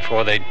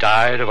before they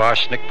died of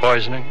arsenic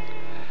poisoning.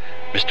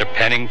 Mr.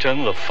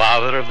 Pennington, the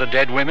father of the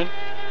dead women.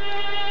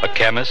 A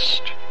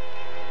chemist.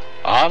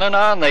 On and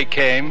on they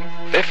came,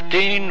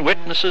 15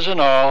 witnesses in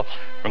all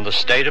from the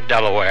state of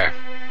Delaware.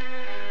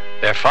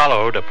 There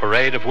followed a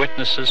parade of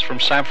witnesses from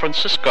San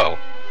Francisco.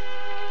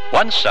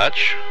 One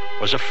such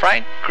was a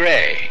Frank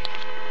Gray.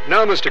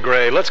 Now, Mr.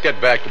 Gray, let's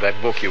get back to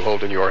that book you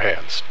hold in your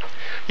hands.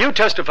 You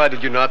testified,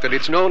 did you not, that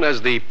it's known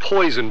as the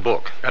Poison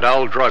Book at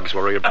Owl Drugs,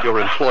 where you're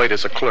employed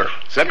as a clerk.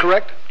 Is that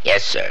correct?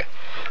 Yes, sir.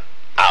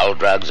 Owl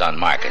Drugs on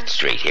Market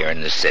Street here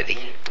in the city.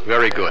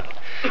 Very good.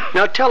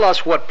 Now tell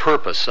us what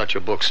purpose such a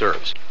book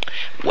serves.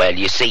 Well,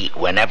 you see,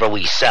 whenever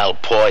we sell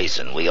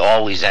poison, we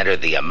always enter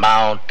the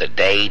amount, the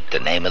date, the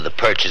name of the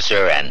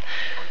purchaser, and,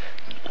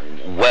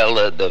 well,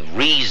 the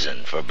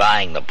reason for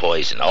buying the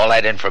poison. All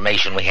that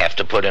information we have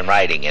to put in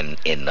writing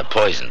in the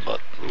poison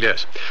book.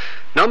 Yes.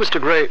 Now, Mr.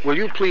 Gray, will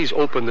you please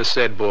open the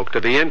said book to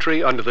the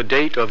entry under the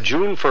date of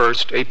June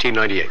 1st,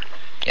 1898?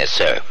 Yes,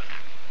 sir.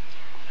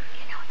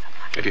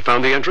 Have you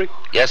found the entry?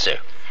 Yes, sir.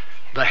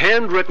 The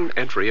handwritten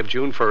entry of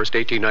June 1st,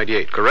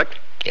 1898, correct?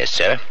 Yes,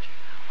 sir.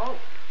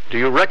 Do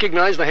you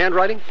recognize the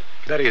handwriting?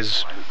 That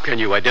is, can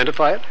you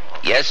identify it?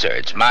 Yes, sir.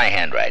 It's my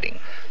handwriting.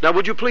 Now,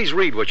 would you please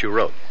read what you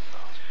wrote?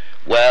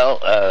 Well,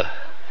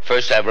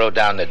 first I wrote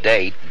down the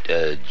date,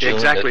 June...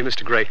 Exactly,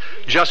 Mr. Gray.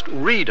 Just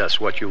read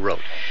us what you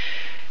wrote.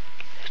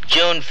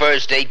 June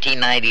 1st,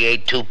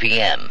 1898, 2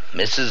 p.m.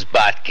 Mrs.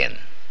 Botkin,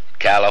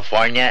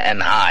 California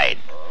and Hyde.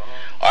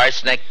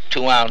 Arsenic,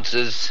 2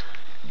 ounces.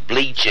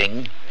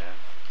 Bleaching,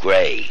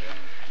 gray.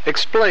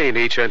 Explain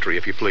each entry,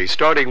 if you please,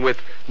 starting with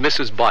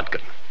Mrs.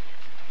 Botkin.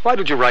 Why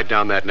did you write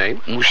down that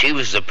name? Well, she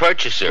was the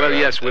purchaser. Well,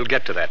 yes, we'll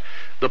get to that.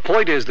 The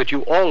point is that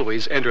you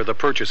always enter the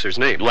purchaser's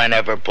name.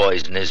 Whenever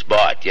poison is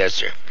bought, yes,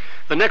 sir.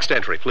 The next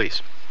entry,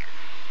 please.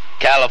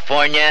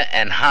 California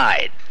and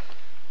Hyde.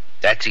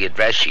 That's the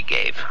address she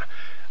gave.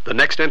 The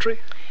next entry?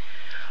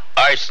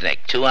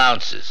 Arsenic, 2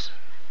 ounces.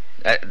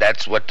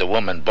 That's what the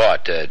woman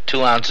bought,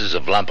 2 ounces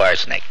of lump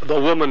arsenic.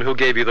 The woman who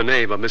gave you the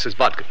name of Mrs.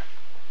 Botkin?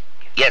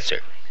 Yes, sir.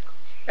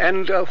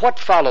 And what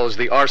follows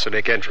the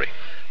arsenic entry?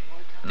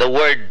 The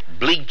word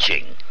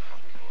bleaching.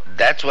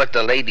 That's what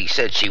the lady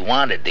said she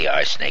wanted the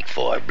arsenic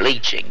for.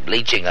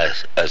 Bleaching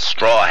a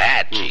straw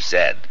hat, she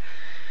said.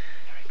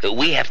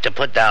 We have to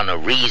put down a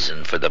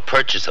reason for the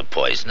purchase of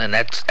poison, and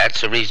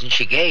that's the reason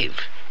she gave.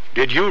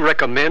 Did you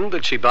recommend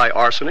that she buy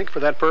arsenic for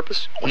that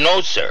purpose?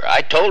 No, sir.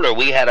 I told her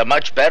we had a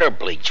much better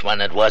bleach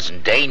when it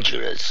wasn't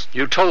dangerous.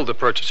 You told the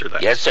purchaser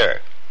that? Yes,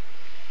 sir.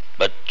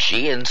 But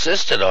she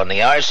insisted on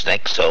the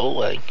arsenic,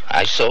 so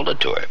I sold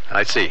it to her.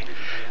 I see.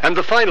 And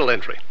the final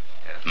entry?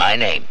 My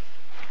name,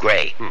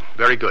 Gray.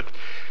 Very good.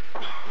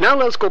 Now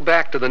let's go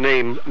back to the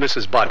name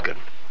Mrs. Botkin.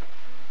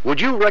 Would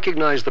you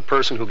recognize the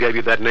person who gave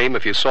you that name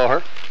if you saw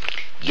her?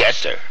 Yes,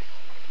 sir.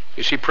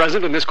 Is she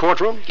present in this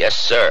courtroom? Yes,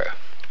 sir.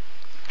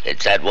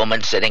 It's that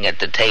woman sitting at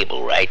the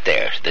table right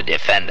there, the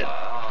defendant.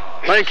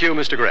 Thank you,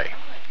 Mr. Gray.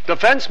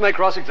 Defense may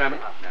cross-examine.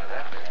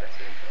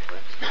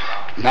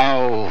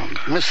 Now,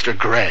 Mr.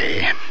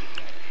 Gray,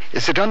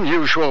 is it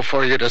unusual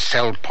for you to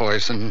sell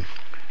poison?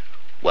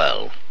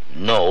 Well,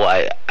 no,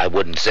 I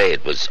wouldn't say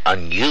it was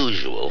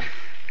unusual.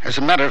 As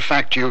a matter of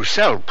fact, you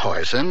sell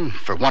poison,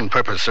 for one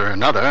purpose or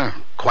another,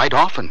 quite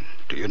often,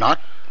 do you not?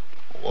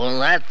 Well,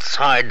 that's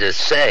hard to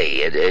say.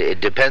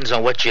 It depends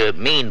on what you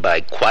mean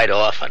by quite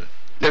often.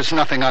 There's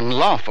nothing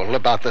unlawful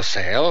about the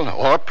sale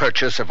or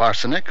purchase of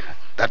arsenic.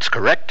 That's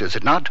correct, is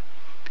it not?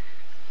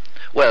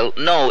 Well,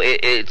 no,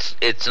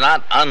 it's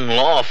not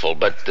unlawful,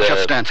 but...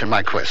 Just answer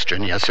my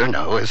question, yes or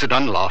no. Is it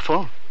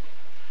unlawful?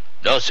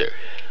 No, sir.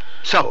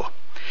 So,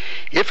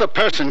 if a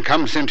person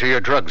comes into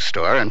your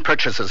drugstore and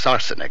purchases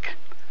arsenic,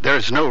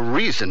 there's no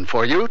reason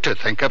for you to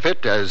think of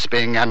it as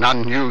being an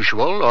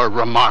unusual or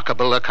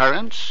remarkable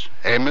occurrence,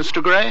 eh,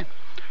 Mr. Gray?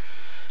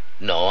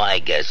 No, I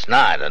guess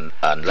not,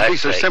 unless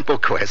These are simple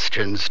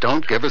questions.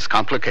 Don't give us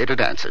complicated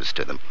answers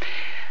to them.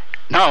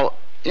 Now,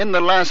 in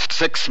the last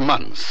 6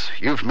 months,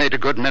 you've made a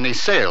good many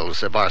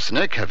sales of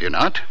arsenic, have you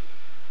not?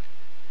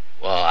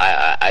 Well,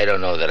 I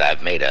don't know that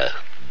I've made a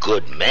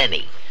good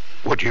many.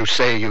 Would you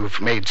say you've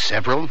made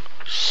several?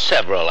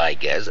 Several, I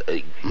guess.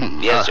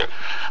 Yes, sir.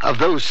 Of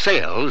those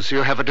sales,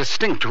 you have a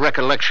distinct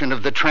recollection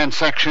of the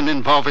transaction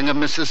involving a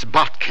Mrs.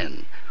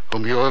 Botkin,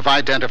 whom you have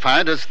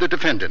identified as the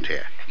defendant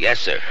here. Yes,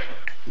 sir.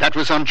 That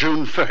was on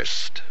June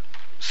 1st,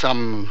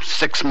 some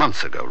 6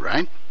 months ago,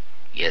 right?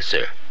 Yes,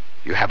 sir.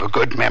 You have a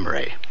good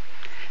memory.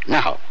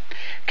 Now,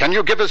 can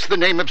you give us the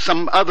name of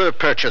some other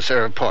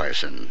purchaser of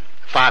poison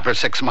 5 or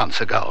 6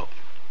 months ago?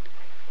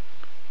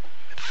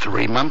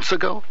 3 months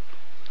ago?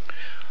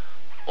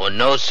 Oh,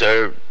 no,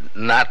 sir.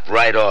 Not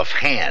right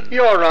offhand.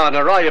 Your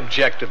Honor, I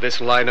object to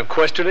this line of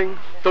questioning.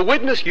 The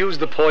witness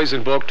used the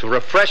poison book to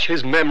refresh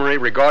his memory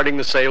regarding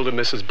the sale to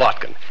Mrs.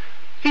 Botkin.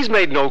 He's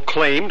made no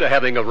claim to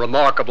having a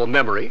remarkable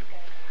memory.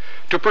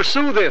 To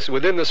pursue this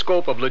within the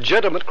scope of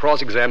legitimate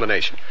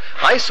cross-examination,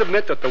 I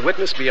submit that the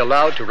witness be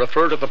allowed to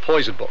refer to the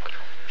poison book,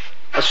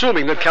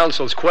 assuming that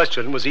counsel's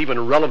question was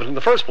even relevant in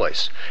the first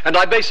place. And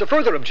I base a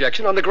further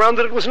objection on the ground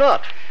that it was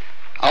not.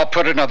 I'll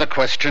put another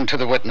question to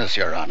the witness,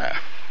 Your Honor.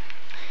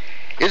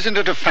 Isn't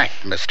it a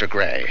fact, Mr.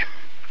 Gray,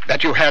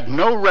 that you had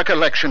no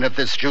recollection of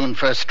this June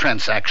 1st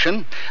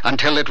transaction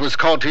until it was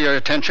called to your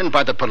attention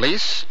by the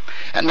police,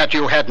 and that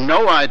you had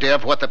no idea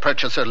of what the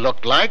purchaser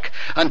looked like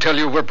until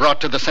you were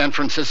brought to the San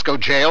Francisco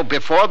jail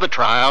before the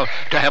trial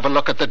to have a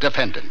look at the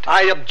defendant?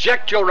 I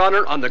object, Your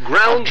Honor, on the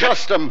ground...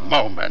 Just a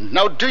moment.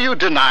 Now, do you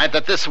deny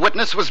that this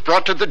witness was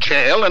brought to the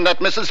jail and that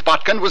Mrs.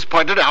 Botkin was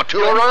pointed out to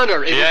Your him?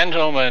 Honor...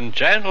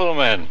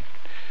 Gentlemen.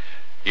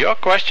 Your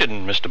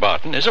question, Mr.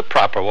 Barton, is a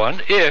proper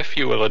one if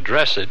you will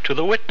address it to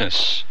the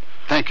witness.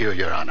 Thank you,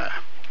 Your Honor.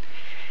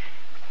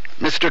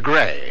 Mr.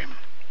 Gray,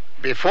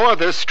 before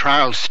this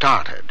trial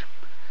started,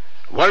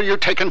 were you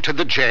taken to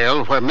the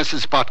jail where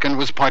Mrs. Botkin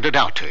was pointed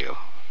out to you?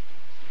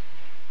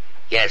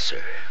 Yes,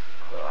 sir.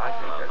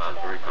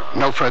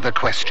 No further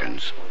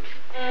questions.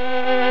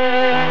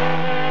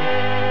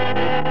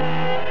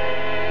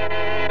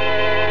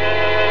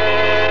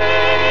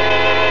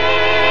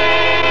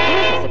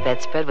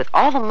 Bedspread with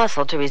all the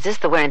muscle to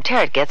resist the wear and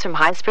tear it gets from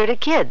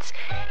high-spirited kids.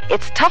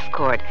 It's Tough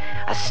Cord,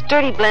 a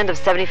sturdy blend of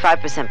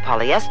 75%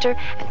 polyester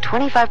and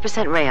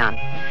 25% rayon.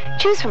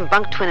 Choose from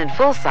bunk twin and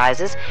full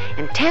sizes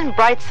in 10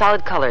 bright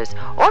solid colors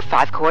or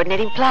 5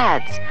 coordinating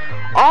plaids.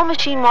 All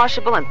machine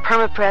washable and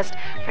perma-pressed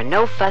for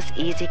no fuss,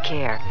 easy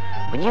care.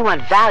 When you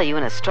want value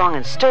in a strong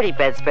and sturdy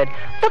bedspread,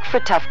 look for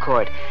Tough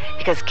Cord,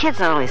 because kids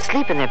not only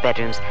sleep in their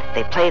bedrooms,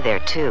 they play there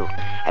too.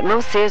 At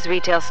most Sears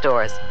retail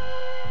stores.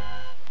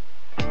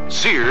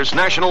 Sears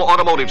National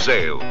Automotive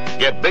Sale.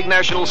 Get big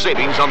national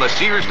savings on the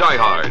Sears Die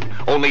Hard.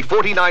 Only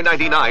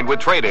 $49.99 with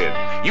trade-in.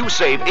 You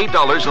save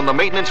 $8 on the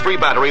maintenance-free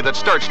battery that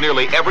starts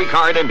nearly every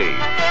car at Indy.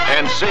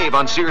 And save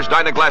on Sears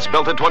Dynaglass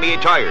belted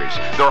 28 tires.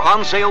 They're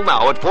on sale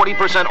now at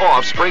 40%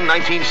 off spring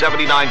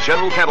 1979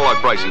 general catalog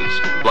prices,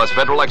 plus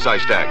federal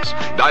excise tax.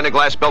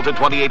 Dynaglass belted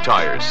 28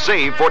 tires.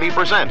 Save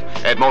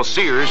 40% at most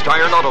Sears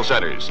Tire and Auto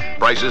Centers.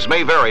 Prices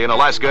may vary in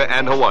Alaska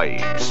and Hawaii.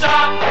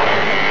 Stop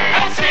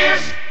at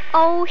Sears.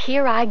 Oh,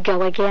 here I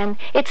go again.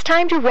 It's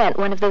time to rent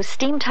one of those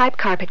steam-type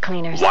carpet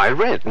cleaners. Why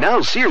rent?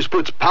 Now Sears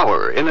puts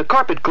power in a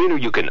carpet cleaner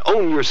you can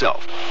own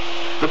yourself.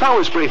 The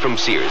Power Spray from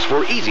Sears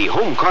for easy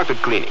home carpet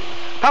cleaning.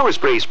 Power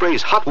Spray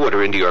sprays hot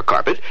water into your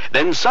carpet,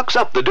 then sucks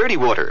up the dirty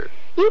water.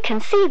 You can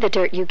see the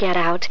dirt you get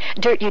out.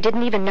 Dirt you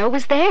didn't even know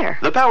was there.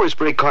 The Power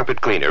Spray Carpet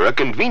Cleaner, a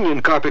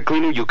convenient carpet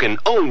cleaner you can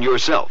own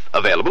yourself.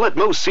 Available at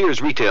most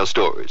Sears retail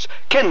stores.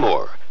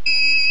 Kenmore.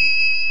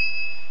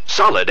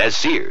 Solid as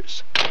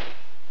Sears.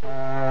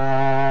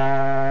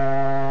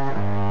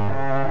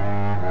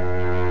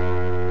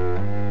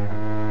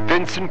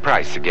 Vincent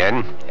Price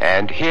again,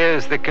 and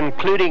here's the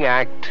concluding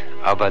act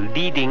of a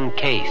leading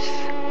case.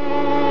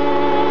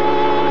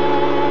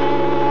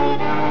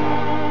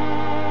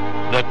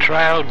 The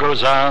trial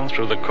goes on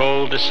through the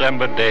cold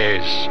December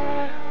days.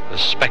 The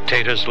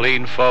spectators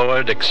lean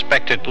forward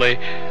expectantly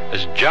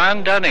as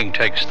John Dunning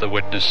takes the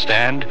witness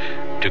stand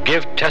to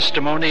give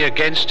testimony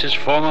against his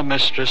former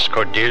mistress,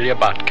 Cordelia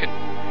Botkin.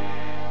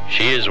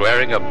 She is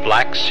wearing a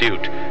black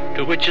suit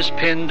to which is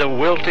pinned a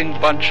wilting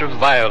bunch of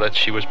violets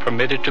she was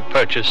permitted to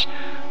purchase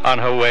on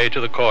her way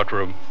to the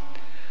courtroom.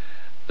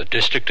 The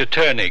district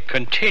attorney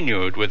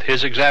continued with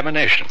his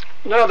examination.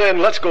 Now then,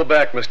 let's go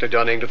back, Mr.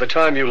 Dunning, to the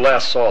time you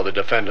last saw the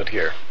defendant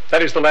here.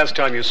 That is the last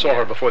time you saw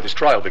her before this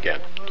trial began.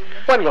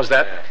 When was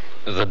that?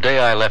 The day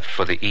I left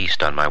for the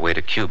East on my way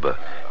to Cuba.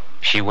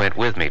 She went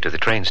with me to the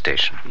train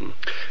station.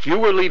 You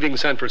were leaving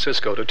San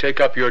Francisco to take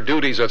up your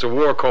duties as a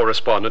war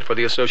correspondent for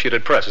the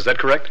Associated Press, is that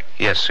correct?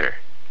 Yes, sir.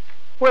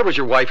 Where was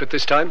your wife at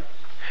this time?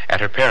 At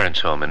her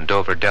parents' home in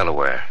Dover,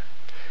 Delaware.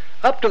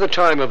 Up to the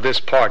time of this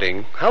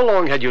parting, how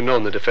long had you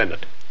known the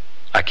defendant?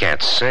 I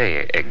can't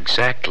say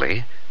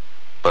exactly,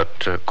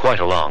 but quite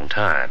a long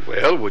time.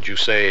 Well, would you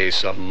say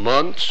some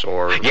months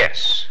or...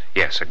 Yes,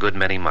 a good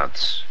many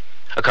months.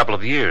 A couple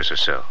of years or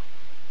so.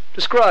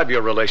 Describe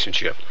your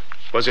relationship.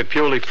 Was it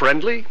purely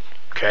friendly,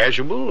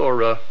 casual,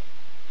 or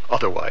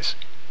otherwise?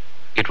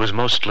 It was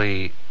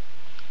mostly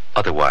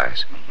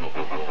otherwise.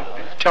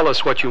 Tell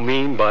us what you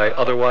mean by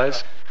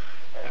otherwise.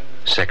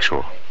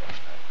 Sexual.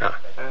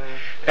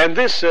 And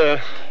this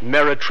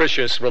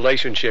meretricious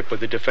relationship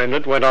with the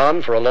defendant went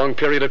on for a long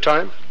period of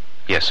time?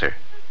 Yes, sir.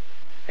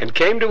 And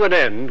came to an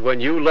end when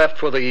you left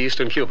for the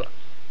East and Cuba?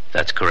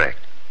 That's correct.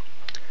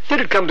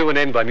 Did it come to an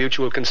end by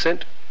mutual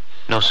consent?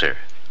 No, sir.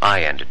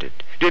 I ended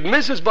it. Did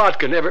Mrs.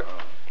 Botkin ever...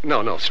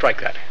 No,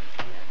 strike that.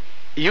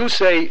 You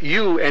say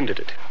you ended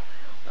it.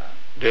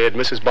 Did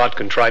Mrs.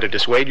 Botkin try to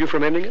dissuade you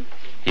from ending it?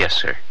 Yes,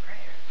 sir.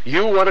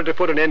 You wanted to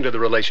put an end to the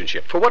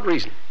relationship. For what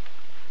reason?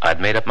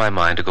 I'd made up my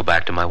mind to go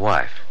back to my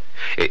wife,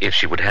 if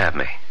she would have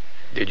me.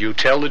 Did you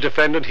tell the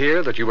defendant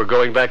here that you were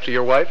going back to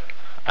your wife?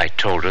 I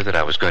told her that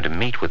I was going to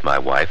meet with my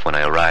wife when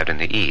I arrived in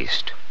the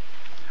East.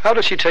 How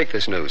does she take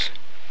this news?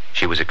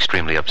 She was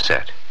extremely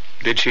upset.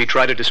 Did she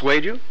try to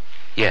dissuade you?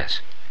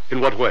 Yes. In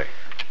what way?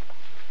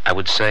 I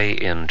would say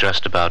in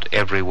just about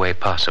every way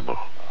possible.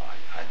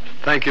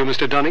 Thank you,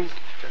 Mr. Dunning.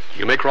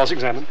 You may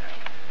cross-examine.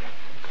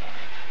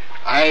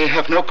 I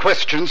have no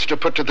questions to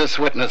put to this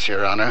witness,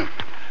 Your Honor.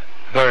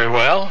 Very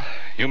well.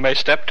 You may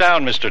step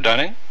down, Mr.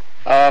 Dunning.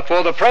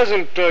 For the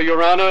present,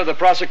 Your Honor, the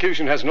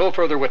prosecution has no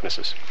further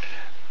witnesses.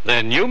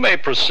 Then you may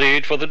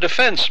proceed for the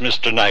defense,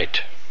 Mr.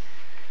 Knight.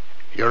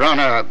 Your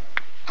Honor,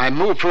 I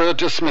move for a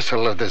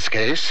dismissal of this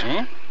case.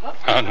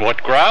 On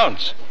what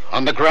grounds?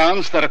 On the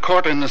grounds that a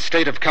court in the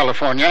state of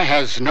California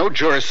has no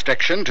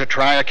jurisdiction to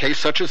try a case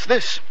such as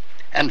this.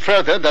 And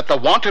further, that the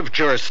want of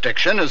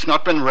jurisdiction has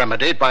not been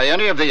remedied by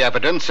any of the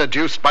evidence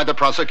adduced by the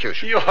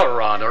prosecution.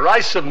 Your Honor, I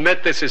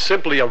submit this is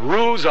simply a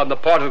ruse on the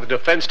part of the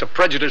defense to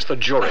prejudice the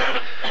jury.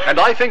 And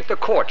I think the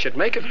court should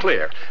make it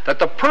clear that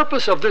the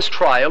purpose of this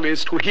trial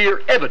is to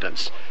hear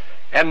evidence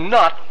and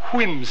not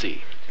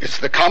whimsy. Is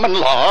the common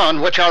law on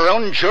which our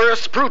own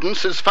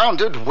jurisprudence is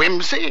founded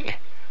whimsy?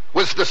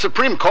 Was the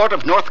Supreme Court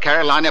of North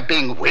Carolina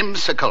being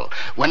whimsical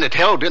when it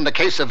held in the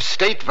case of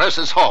State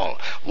versus Hall,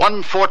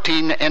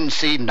 114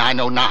 NC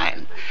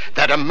 909,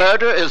 that a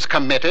murder is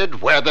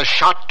committed where the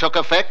shot took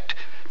effect,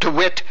 to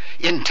wit,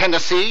 in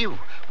Tennessee,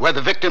 where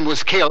the victim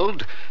was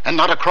killed, and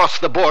not across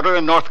the border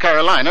in North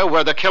Carolina,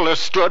 where the killer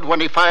stood when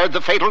he fired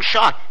the fatal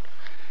shot?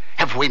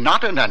 Have we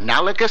not an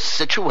analogous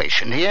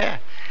situation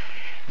here?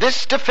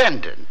 This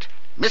defendant,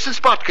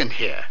 Mrs. Botkin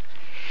here,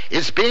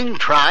 is being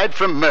tried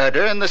for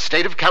murder in the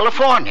state of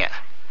California.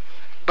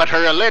 But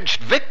her alleged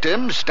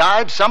victims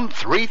died some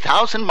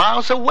 3,000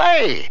 miles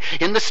away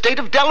in the state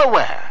of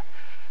Delaware,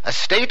 a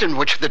state in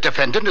which the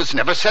defendant has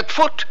never set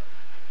foot.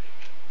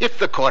 If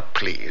the court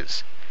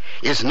please,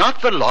 is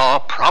not the law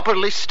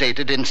properly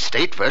stated in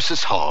State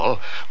versus Hall,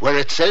 where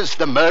it says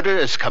the murder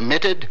is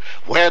committed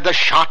where the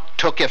shot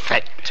took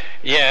effect?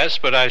 Yes,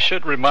 but I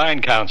should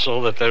remind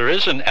counsel that there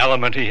is an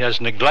element he has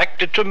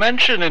neglected to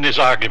mention in his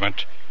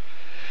argument.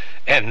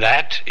 And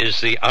that is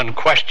the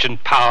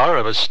unquestioned power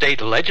of a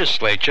state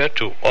legislature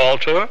to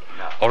alter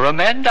or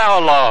amend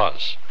our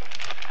laws.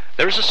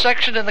 There is a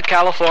section in the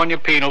California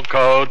Penal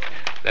Code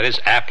that is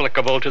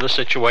applicable to the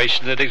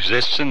situation that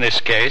exists in this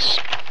case.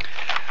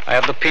 I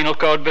have the Penal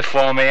Code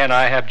before me, and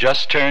I have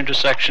just turned to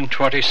Section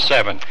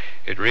 27.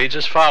 It reads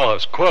as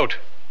follows, quote,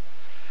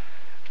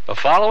 "The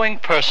following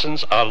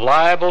persons are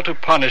liable to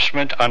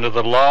punishment under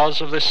the laws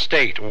of the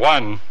state.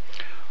 1.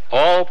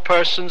 All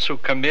persons who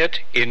commit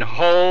in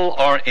whole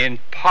or in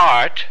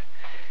part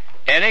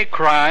any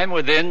crime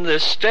within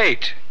this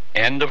state."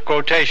 End of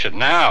quotation.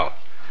 Now,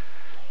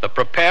 the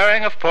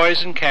preparing of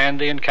poison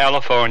candy in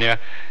California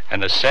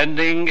and the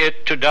sending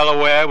it to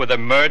Delaware with a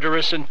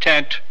murderous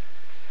intent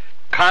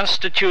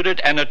constituted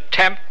an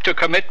attempt to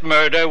commit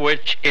murder,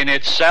 which in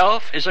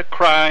itself is a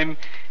crime,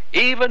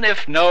 even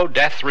if no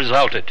death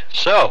resulted.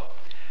 So,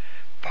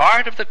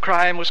 part of the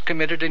crime was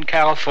committed in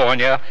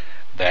California,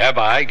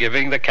 thereby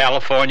giving the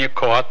California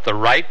court the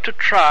right to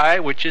try,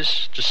 which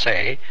is to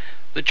say,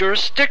 the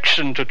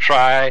jurisdiction to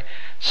try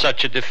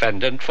such a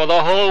defendant for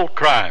the whole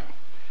crime.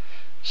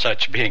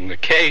 Such being the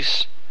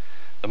case,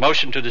 the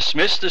motion to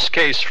dismiss this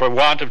case for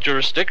want of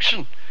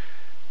jurisdiction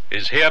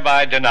is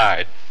hereby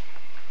denied.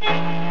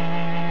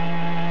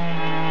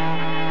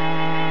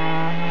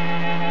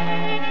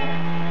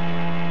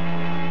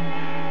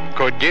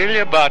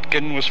 Cordelia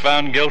Botkin was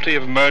found guilty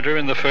of murder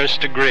in the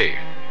first degree.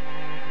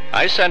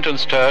 I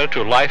sentenced her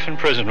to life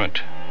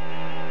imprisonment.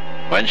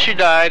 When she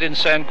died in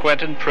San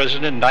Quentin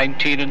prison in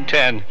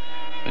 1910,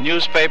 the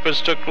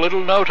newspapers took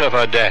little note of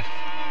her death,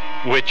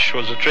 which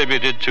was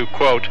attributed to,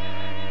 quote,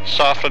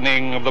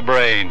 softening of the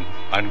brain,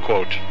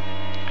 unquote.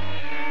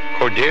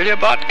 Cordelia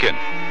Botkin,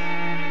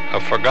 a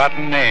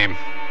forgotten name,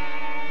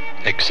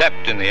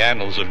 except in the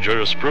annals of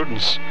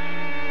jurisprudence,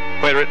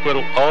 where it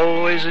will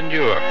always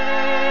endure.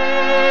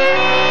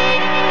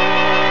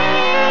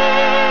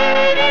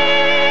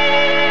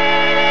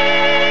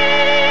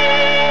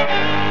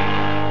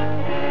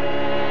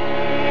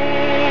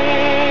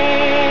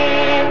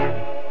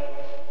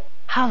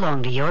 How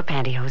long do your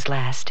pantyhose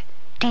last?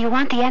 Do you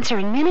want the answer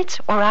in minutes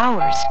or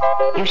hours?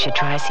 You should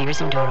try Sears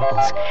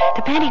Endurables.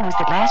 The pantyhose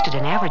that lasted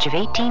an average of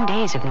 18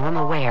 days of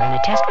normal wear in a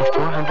test with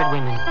 400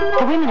 women.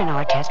 The women in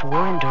our test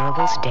wore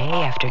Endurables day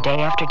after day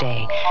after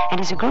day,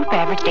 and as a group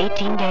averaged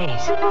 18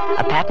 days.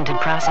 A patented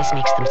process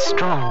makes them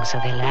strong so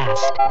they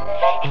last,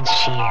 and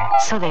sheer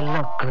so they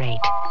look great.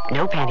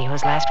 No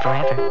pantyhose last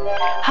forever.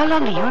 How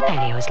long do your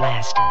pantyhose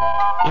last?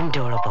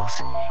 Endurables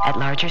at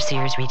larger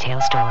Sears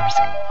retail stores.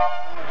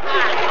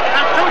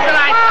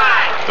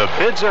 The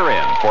bids are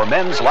in for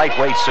men's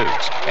lightweight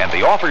suits, and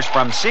the offers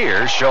from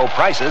Sears show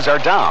prices are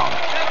down.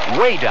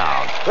 Way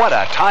down. What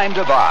a time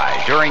to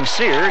buy during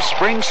Sears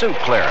spring suit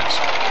clearance.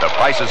 The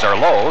prices are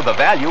low, the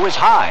value is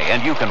high,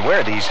 and you can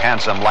wear these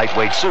handsome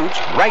lightweight suits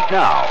right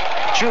now.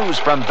 Choose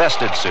from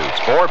vested suits,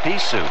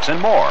 4-piece suits, and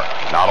more.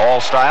 Not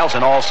all styles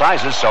and all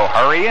sizes, so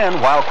hurry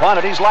in while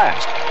quantities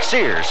last.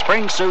 Sears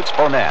spring suits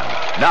for men.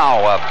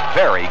 Now a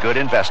very good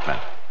investment.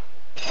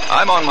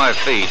 I'm on my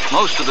feet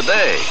most of the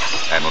day,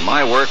 and when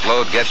my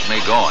workload gets me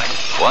going,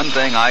 one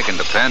thing I can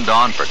depend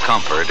on for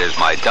comfort is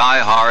my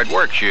die-hard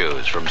work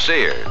shoes from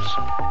Sears.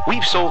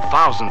 We've sold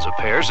thousands of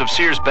pairs of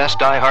Sears' best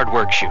die-hard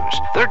work shoes.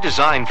 They're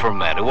designed for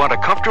men who want a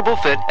comfortable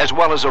fit as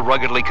well as a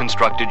ruggedly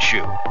constructed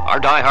shoe. Our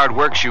die-hard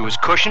work shoe is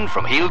cushioned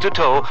from heel to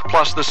toe,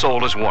 plus the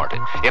sole is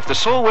warranted. If the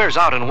sole wears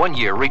out in 1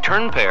 year,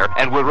 return pair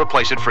and we'll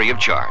replace it free of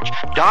charge.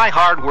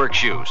 Die-hard work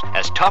shoes,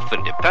 as tough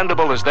and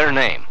dependable as their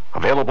name.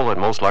 Available at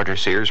most larger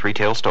Sears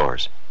retail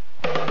stores.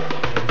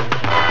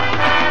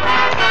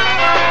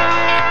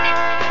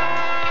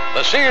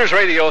 The Sears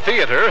Radio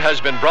Theater has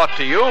been brought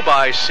to you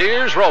by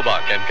Sears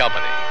Roebuck and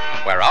Company,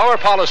 where our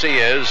policy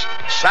is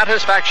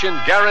satisfaction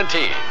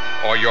guaranteed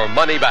or your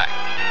money back.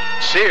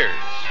 Sears,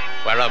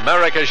 where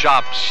America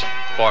shops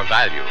for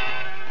value.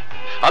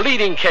 A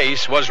Leading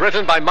Case was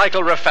written by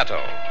Michael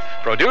Raffetto,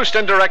 produced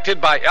and directed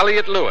by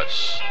Elliott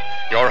Lewis.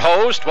 Your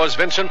host was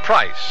Vincent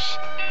Price.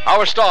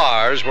 Our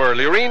stars were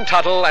Lurene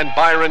Tuttle and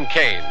Byron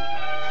Kane.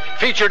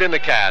 Featured in the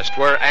cast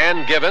were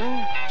Ann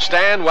Given,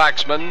 Stan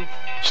Waxman,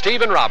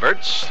 Stephen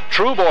Roberts,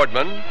 True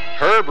Boardman,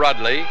 Herb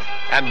Rudley,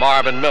 and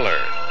Marvin Miller.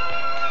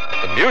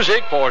 The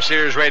music for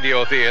Sears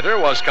Radio Theater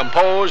was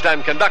composed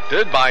and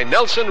conducted by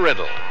Nelson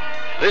Riddle.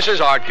 This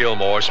is Art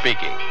Gilmore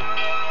speaking.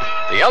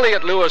 The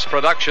Elliott Lewis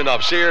production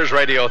of Sears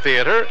Radio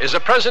Theater is a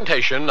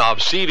presentation of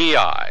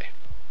CVI.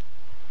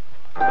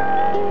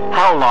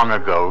 How long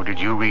ago did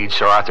you read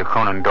Sir Arthur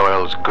Conan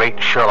Doyle's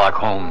great Sherlock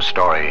Holmes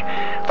story,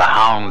 The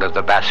Hound of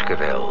the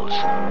Baskervilles?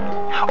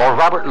 Or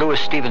Robert Louis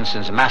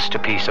Stevenson's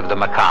masterpiece of the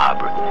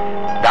macabre,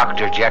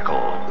 Dr.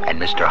 Jekyll and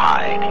Mr.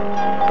 Hyde?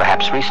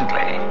 Perhaps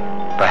recently,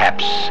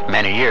 perhaps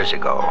many years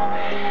ago.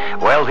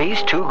 Well,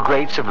 these two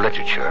greats of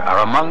literature are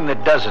among the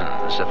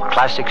dozens of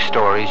classic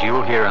stories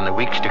you'll hear in the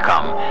weeks to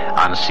come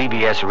on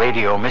CBS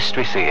Radio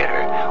Mystery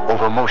Theater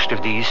over most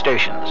of these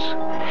stations.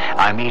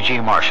 I'm E.G.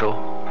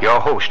 Marshall, your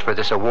host for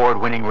this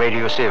award-winning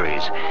radio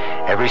series.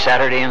 Every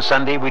Saturday and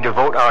Sunday, we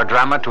devote our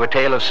drama to a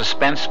tale of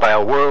suspense by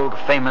a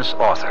world-famous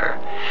author.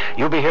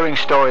 You'll be hearing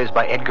stories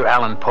by Edgar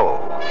Allan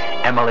Poe,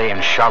 Emily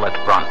and Charlotte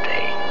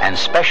Bronte, and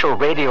special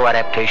radio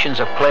adaptations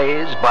of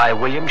plays by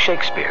William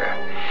Shakespeare.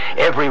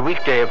 Every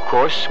weekday, of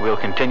course, we'll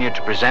continue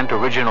to present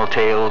original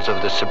tales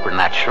of the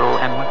supernatural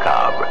and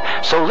macabre.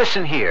 So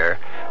listen here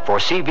for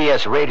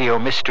CBS Radio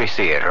Mystery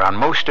Theater on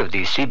most of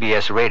these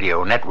CBS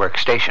Radio network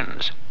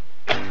stations.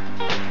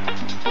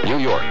 New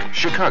York,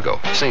 Chicago,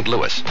 St.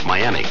 Louis,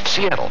 Miami,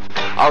 Seattle.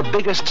 Our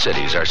biggest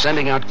cities are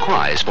sending out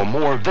cries for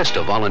more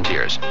VISTA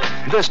volunteers.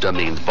 VISTA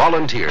means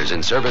Volunteers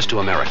in Service to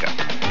America.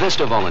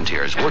 VISTA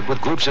volunteers work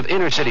with groups of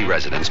inner-city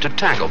residents to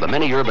tackle the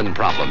many urban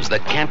problems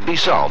that can't be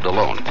solved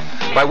alone.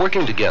 By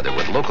working together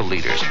with local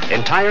leaders,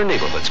 entire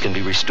neighborhoods can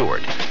be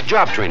restored.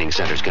 Job training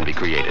centers can be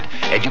created.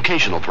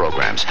 Educational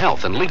programs,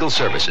 health, and legal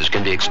services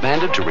can be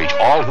expanded to reach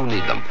all who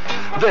need them.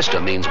 VISTA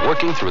means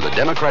working through the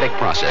democratic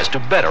process to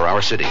better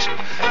our cities.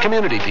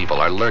 Community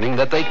people are learning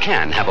that they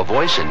can have a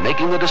voice in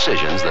making the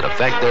decisions that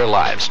affect their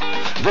lives.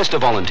 VISTA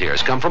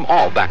volunteers come from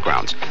all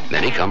backgrounds.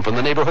 Many come from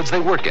the neighborhoods they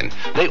work in.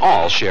 They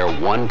all share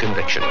one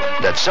conviction,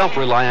 that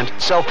self-reliant,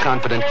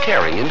 self-confident,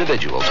 caring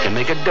individuals can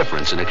make a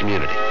difference in a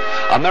community.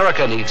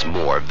 America needs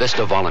more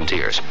VISTA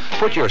volunteers.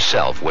 Put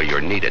yourself where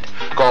you're needed.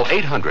 Call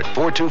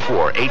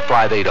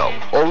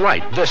 800-424-8580 or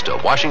write VISTA,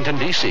 Washington,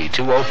 D.C.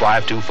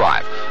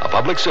 20525. A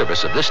public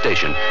service of this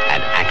station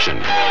and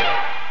Action.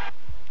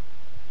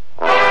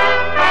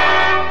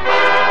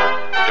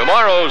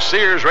 Tomorrow's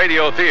Sears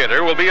Radio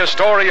Theater will be a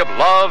story of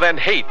love and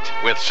hate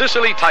with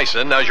Cicely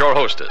Tyson as your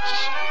hostess.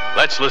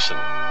 Let's listen.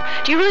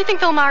 Do you really think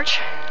they'll march?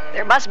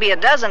 There must be a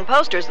dozen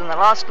posters in the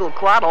law school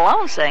quad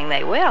alone saying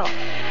they will.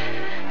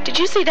 Did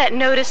you see that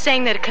notice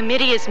saying that a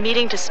committee is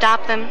meeting to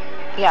stop them?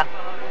 Yeah.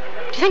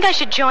 Do you think I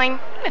should join?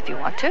 If you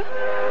want to.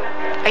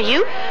 Are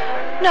you?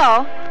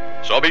 No.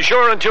 So be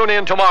sure and tune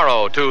in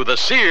tomorrow to the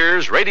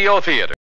Sears Radio Theater.